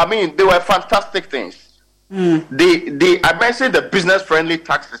level, I mean, they were fantastic things. I mentioned the business-friendly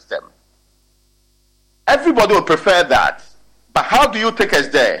tax system. Everybody would prefer that. But how do you take us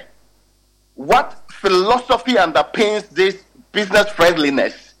there? What philosophy underpins this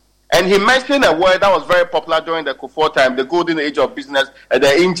business-friendliness? And he mentioned a word that was very popular during the Kufuor time, the golden age of business,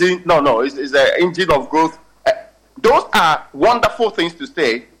 the engine, it's the engine of growth. Those are wonderful things to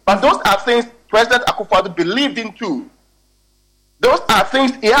say, but those are things President Akufo-Addo believed in too. Those are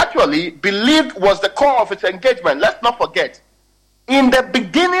things he actually believed was the core of his engagement. Let's not forget, in the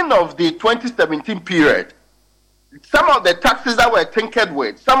beginning of the 2017 period, some of the taxes that were tinkered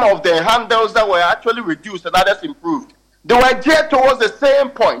with, some of the handles that were actually reduced and others improved, they were geared towards the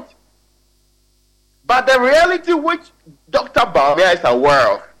same point. But the reality which Dr. Bawumia is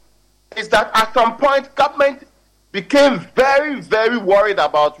aware of is that at some point, government became very, very worried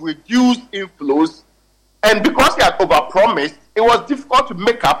about reduced inflows. And because he had overpromised, it was difficult to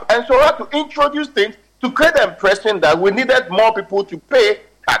make up. And so we had to introduce things to create the impression that we needed more people to pay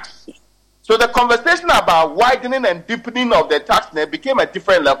tax. So the conversation about widening and deepening of the tax net became a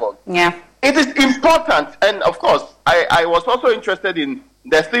different level. Yeah. It is important. And of course, I was also interested in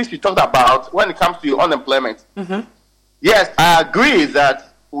the things you talked about when it comes to unemployment. Yes, I agree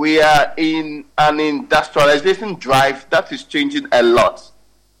that we are in an industrialization drive that is changing a lot.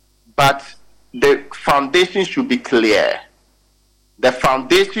 But the foundation should be clear. The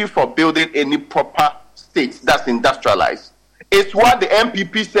foundation for building any proper state that's industrialized is what the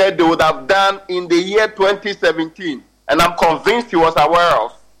MPP said they would have done in the year 2017. And I'm convinced he was aware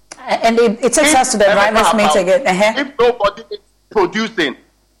of. And it takes us to the driver's mate again. If nobody is producing,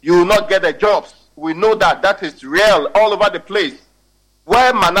 you will not get the jobs. We know that is real all over the place.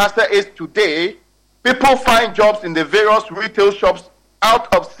 Where Manasseh is today, people find jobs in the various retail shops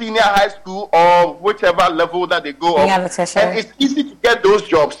out of senior high school or whichever level that they go up. And it's easy to get those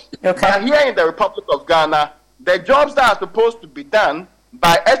jobs. Okay. But here in the Republic of Ghana, the jobs that are supposed to be done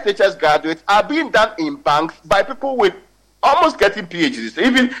by SHS graduates are being done in banks by people with almost getting PhDs,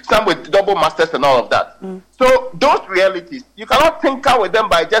 even some with double masters and all of that. So those realities, you cannot tinker with them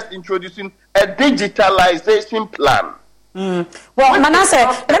by just introducing a digitalization plan. Well,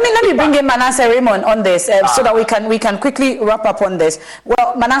 Manasseh, let me bring in Manasseh Raymond on this so that we can quickly wrap up on this.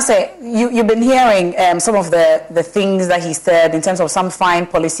 Well, Manasseh, you've been hearing some of the things that he said in terms of some fine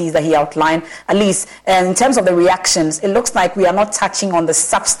policies that he outlined. At least in terms of the reactions, it looks like we are not touching on the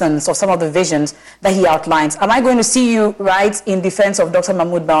substance of some of the visions that he outlines. Am I going to see you write in defense of Dr.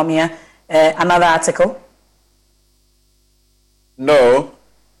 Mahmoud Bawumia another article? No,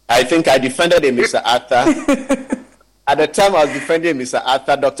 I think I defended him, Mr. Arthur. At the time I was defending Mr.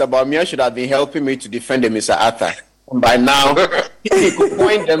 Arthur, Dr. Bawumia should have been helping me to defend Mr. Arthur. And by now, he could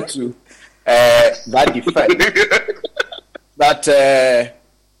point them to that defense. But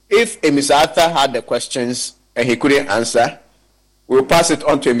if Mr. Arthur had the questions and he couldn't answer, we'll pass it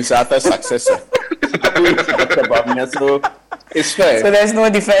on to Mr. Arthur's successor. Dr. Bawumia. So It's fair. So there's no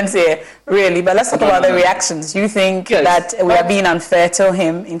defense here, really. But let's talk about the reactions. You think that we are being unfair to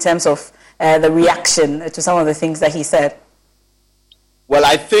him in terms of the reaction to some of the things that he said? Well,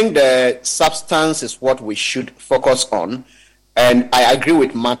 I think the substance is what we should focus on. And I agree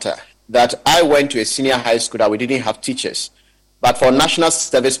with Martha that I went to a senior high school that we didn't have teachers. But for national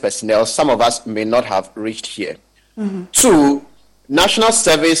service personnel, some of us may not have reached here. Mm-hmm. 2, national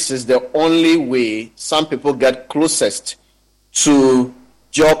service is the only way some people get closest to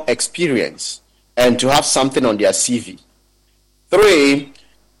job experience and to have something on their CV. 3,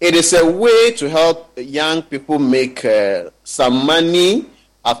 it is a way to help young people make some money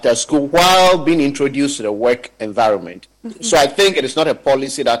after school while being introduced to the work environment. Mm-hmm. So I think it is not a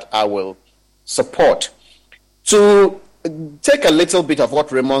policy that I will support. To take a little bit of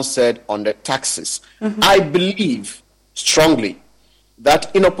what Raymond said on the taxes, mm-hmm. I believe strongly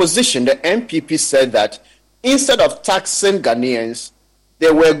that in opposition, the NPP said that instead of taxing Ghanaians,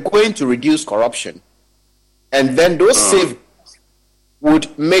 they were going to reduce corruption. And then those savings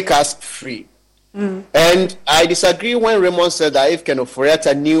would make us free. Mm. And I disagree when Raymond said that if Ken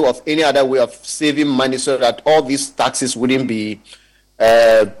Ofori-Atta knew of any other way of saving money so that all these taxes wouldn't be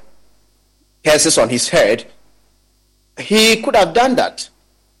curses on his head, he could have done that.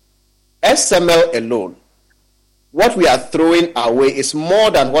 SML alone, what we are throwing away is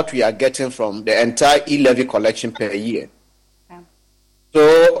more than what we are getting from the entire e-levy collection per year. Yeah.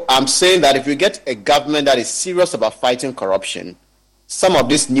 So I'm saying that if we get a government that is serious about fighting corruption, some of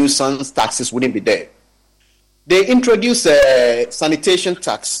these nuisance taxes wouldn't be there. They introduced a sanitation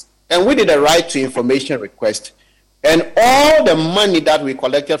tax, and we did a right to information request. And all the money that we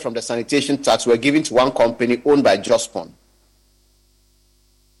collected from the sanitation tax were given to one company owned by Jospon.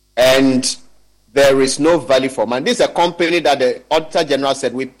 And there is no value for money. This is a company that the Auditor General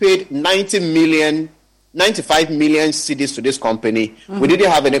said we paid 95 million cedis to this company. Mm-hmm. We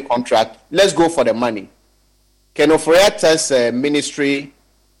didn't have any contract. Let's go for the money. Ken Ofori-Atta's ministry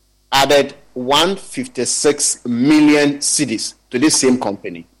added 156 million cedis to this same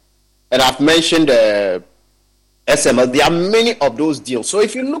company. And I've mentioned SML. There are many of those deals. So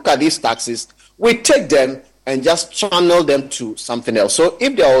if you look at these taxes, we take them and just channel them to something else. So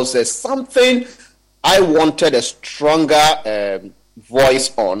if there was something I wanted a stronger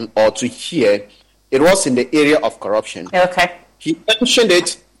voice on or to hear, it was in the area of corruption. Okay. He mentioned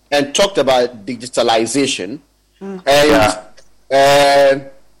it and talked about digitalization. And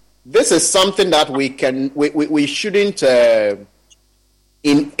this is something that we shouldn't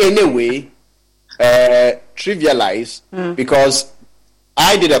in any way trivialize, because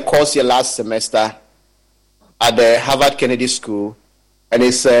I did a course here last semester at the Harvard Kennedy School, and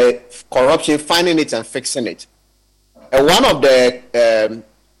it's corruption, finding it and fixing it. And one of the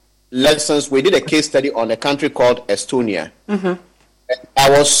lessons, we did a case study on a country called Estonia. Mm-hmm. I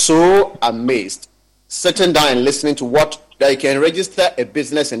was so amazed sitting down and listening to that you can register a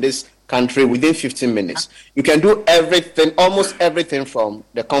business in this country within 15 minutes. You can do everything, almost everything, from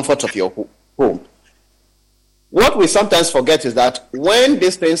the comfort of your home. What we sometimes forget is that when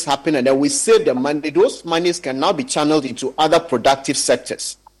these things happen and then we save the money, those monies can now be channeled into other productive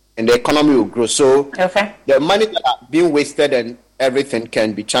sectors and the economy will grow. So the money that are being wasted and everything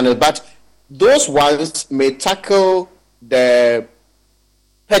can be channeled. But those ones may tackle the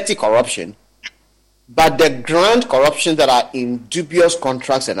petty corruption. But the grand corruption that are in dubious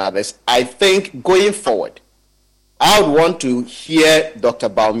contracts and others, I think going forward, I would want to hear Dr.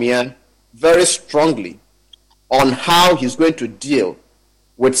 Bawumia very strongly on how he's going to deal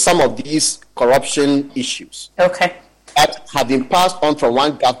with some of these corruption issues that have been passed on from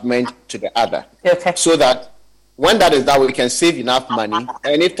one government to the other. So that when that is done, we can save enough money,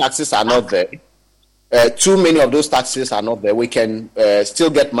 and if taxes are not there, too many of those taxes are not there, we can still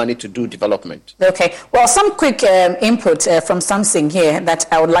get money to do development. Okay. Well, some quick input from Samson here that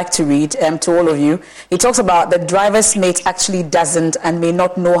I would like to read to all of you. He talks about the driver's mate actually doesn't and may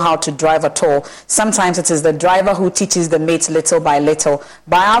not know how to drive at all. Sometimes it is the driver who teaches the mate little by little.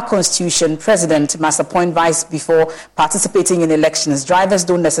 By our constitution, president must appoint vice before participating in elections. Drivers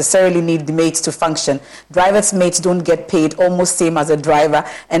don't necessarily need the mates to function. Drivers' mates don't get paid almost same as a driver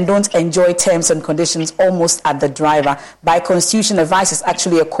and don't enjoy terms and conditions almost at the driver. By constitution, a vice is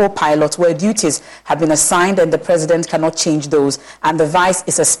actually a co-pilot where duties have been assigned and the president cannot change those. And the vice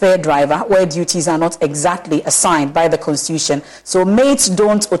is a spare driver where duties are not exactly assigned by the constitution. So mates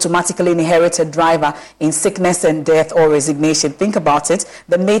don't automatically inherit a driver in sickness and death or resignation. Think about it.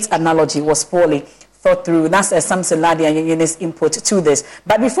 The mate analogy was poorly. thought through. That's Samson Ladi and Yunus input to this.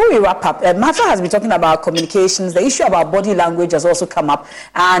 But before we wrap up, Martha has been talking about communications. The issue about body language has also come up.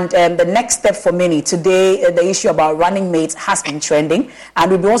 And the next step for many today, the issue about running mates has been trending.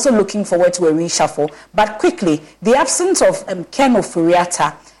 And we'll be also looking forward to a reshuffle. But quickly, the absence of Ken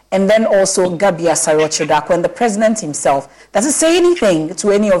Ofori-Atta and then also Gabi Asare-Ochodakwa and the president himself, does it say anything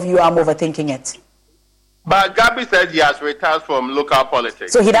to any of you? I'm overthinking it. But Gabi said he has retired from local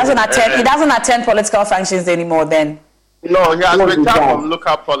politics. So he doesn't attend. He doesn't attend political functions anymore. Then. No, he has retired from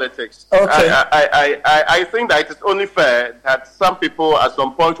local politics. Okay. I think that it is only fair that some people at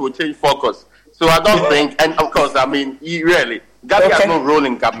some point will change focus. So I don't think, and of course, I mean, Gabi has no role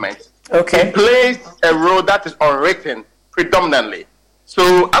in government. Okay. He plays a role that is unwritten predominantly.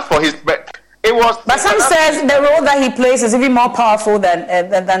 So as for his. It was, but some says the role that he plays is even more powerful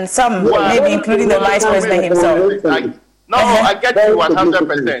than some, maybe including the vice president himself. I get you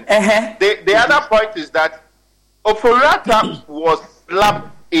 100%. The other point is that Ofori-Atta was slapped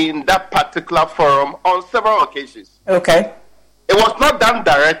in that particular forum on several occasions. Okay. It was not done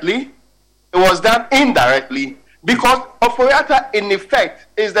directly. It was done indirectly because Ofori-Atta, in effect,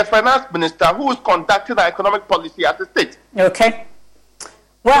 is the finance minister who is conducting the economic policy at the state. Okay.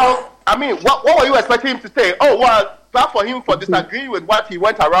 Well, I mean, what were you expecting him to say? Oh, well, bad for him for disagreeing with what he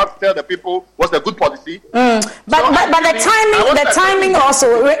went around to tell the people was a good policy. But the timing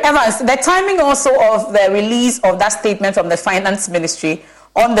also, Evans, the timing also of the release of that statement from the finance ministry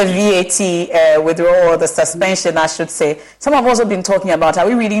on the VAT withdrawal or the suspension, I should say, some have also been talking about. Are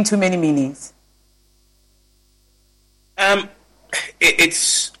we reading too many meanings? I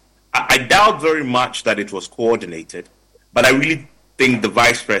doubt very much that it was coordinated, but I really think the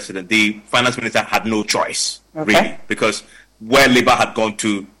vice president, the finance minister, had no choice, really, because where Labour had gone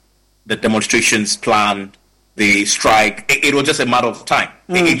to, the demonstrations planned, the strike, it was just a matter of time.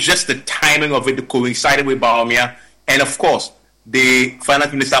 It's just the timing of it coincided with Bawumia, and of course, the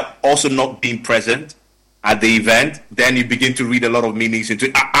finance minister also not being present at the event. Then you begin to read a lot of meanings into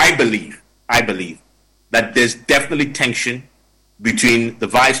it. I believe that there's definitely tension between the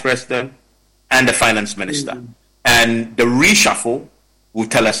vice president and the finance minister. And the reshuffle will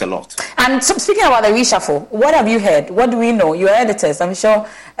tell us a lot. And so, speaking about the reshuffle, what have you heard? What do we know? You're editors. I'm sure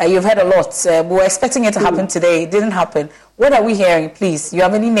you've heard a lot. We were expecting it to happen today. It didn't happen. What are we hearing, please? You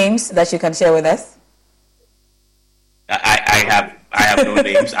have any names that you can share with us? I have no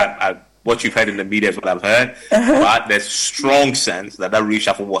names. What you've heard in the media is what I've heard. But there's strong sense that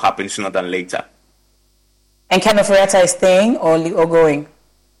reshuffle will happen sooner than later. And Ken Ofori-Atta is staying or going?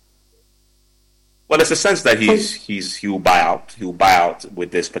 Well, there's a sense that he will buy out. He will buy out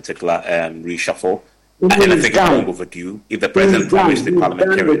with this particular reshuffle. And I think it's long overdue. If the president promised the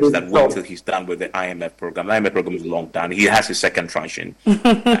parliamentarians that wait till he's done with the IMF program, the IMF program is long done. He has his second tranche in.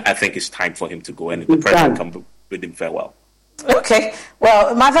 I think it's time for him to go, and if the president can bid him farewell. Okay.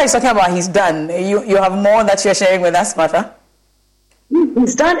 Well, Martha is talking about he's done. You have more that you're sharing with us, Martha?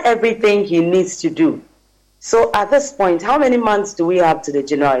 He's done everything he needs to do. So at this point, how many months do we have to the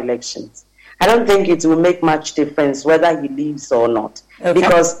general elections? I don't think it will make much difference whether he leaves or not. Okay.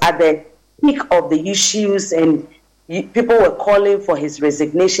 Because at the peak of the issues and people were calling for his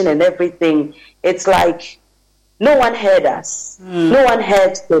resignation and everything, it's like no one heard us. No one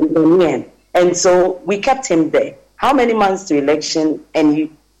heard the Ghanaian. And so we kept him there. How many months to election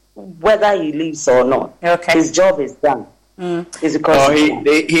and whether he leaves or not, his job is done.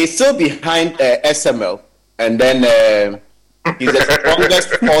 He's still behind SML, and then he's the strongest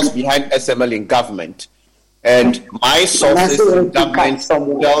force behind SML in government. And my sources in government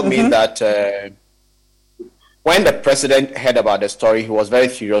tell me that when the president heard about the story, he was very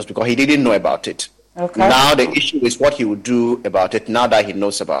furious because he didn't know about it. Now the issue is what he would do about it now that he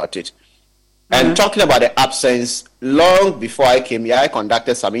knows about it. And talking about the absence, long before I came here, I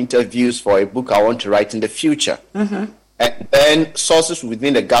conducted some interviews for a book I want to write in the future. And then sources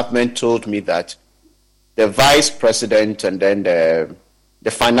within the government told me that the vice president and then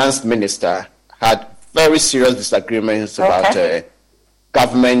the finance minister had very serious disagreements about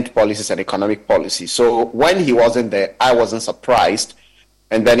government policies and economic policy. So when he wasn't there, I wasn't surprised.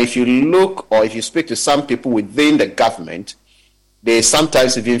 And then if you look or if you speak to some people within the government, they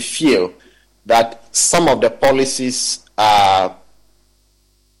sometimes even feel that some of the policies, they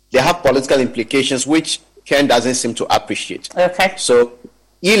have political implications which Ken doesn't seem to appreciate. So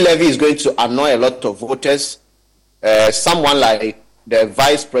e-levy is going to annoy a lot of voters. Someone like the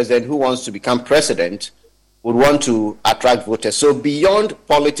vice president who wants to become president would want to attract voters. So beyond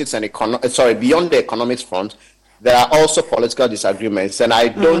politics and beyond the economics front, there are also political disagreements. And I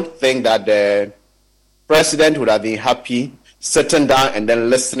don't think that the president would have been happy sitting down and then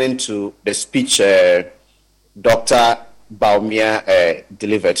listening to the speech Dr. Bawumia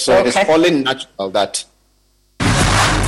delivered. So it is only natural that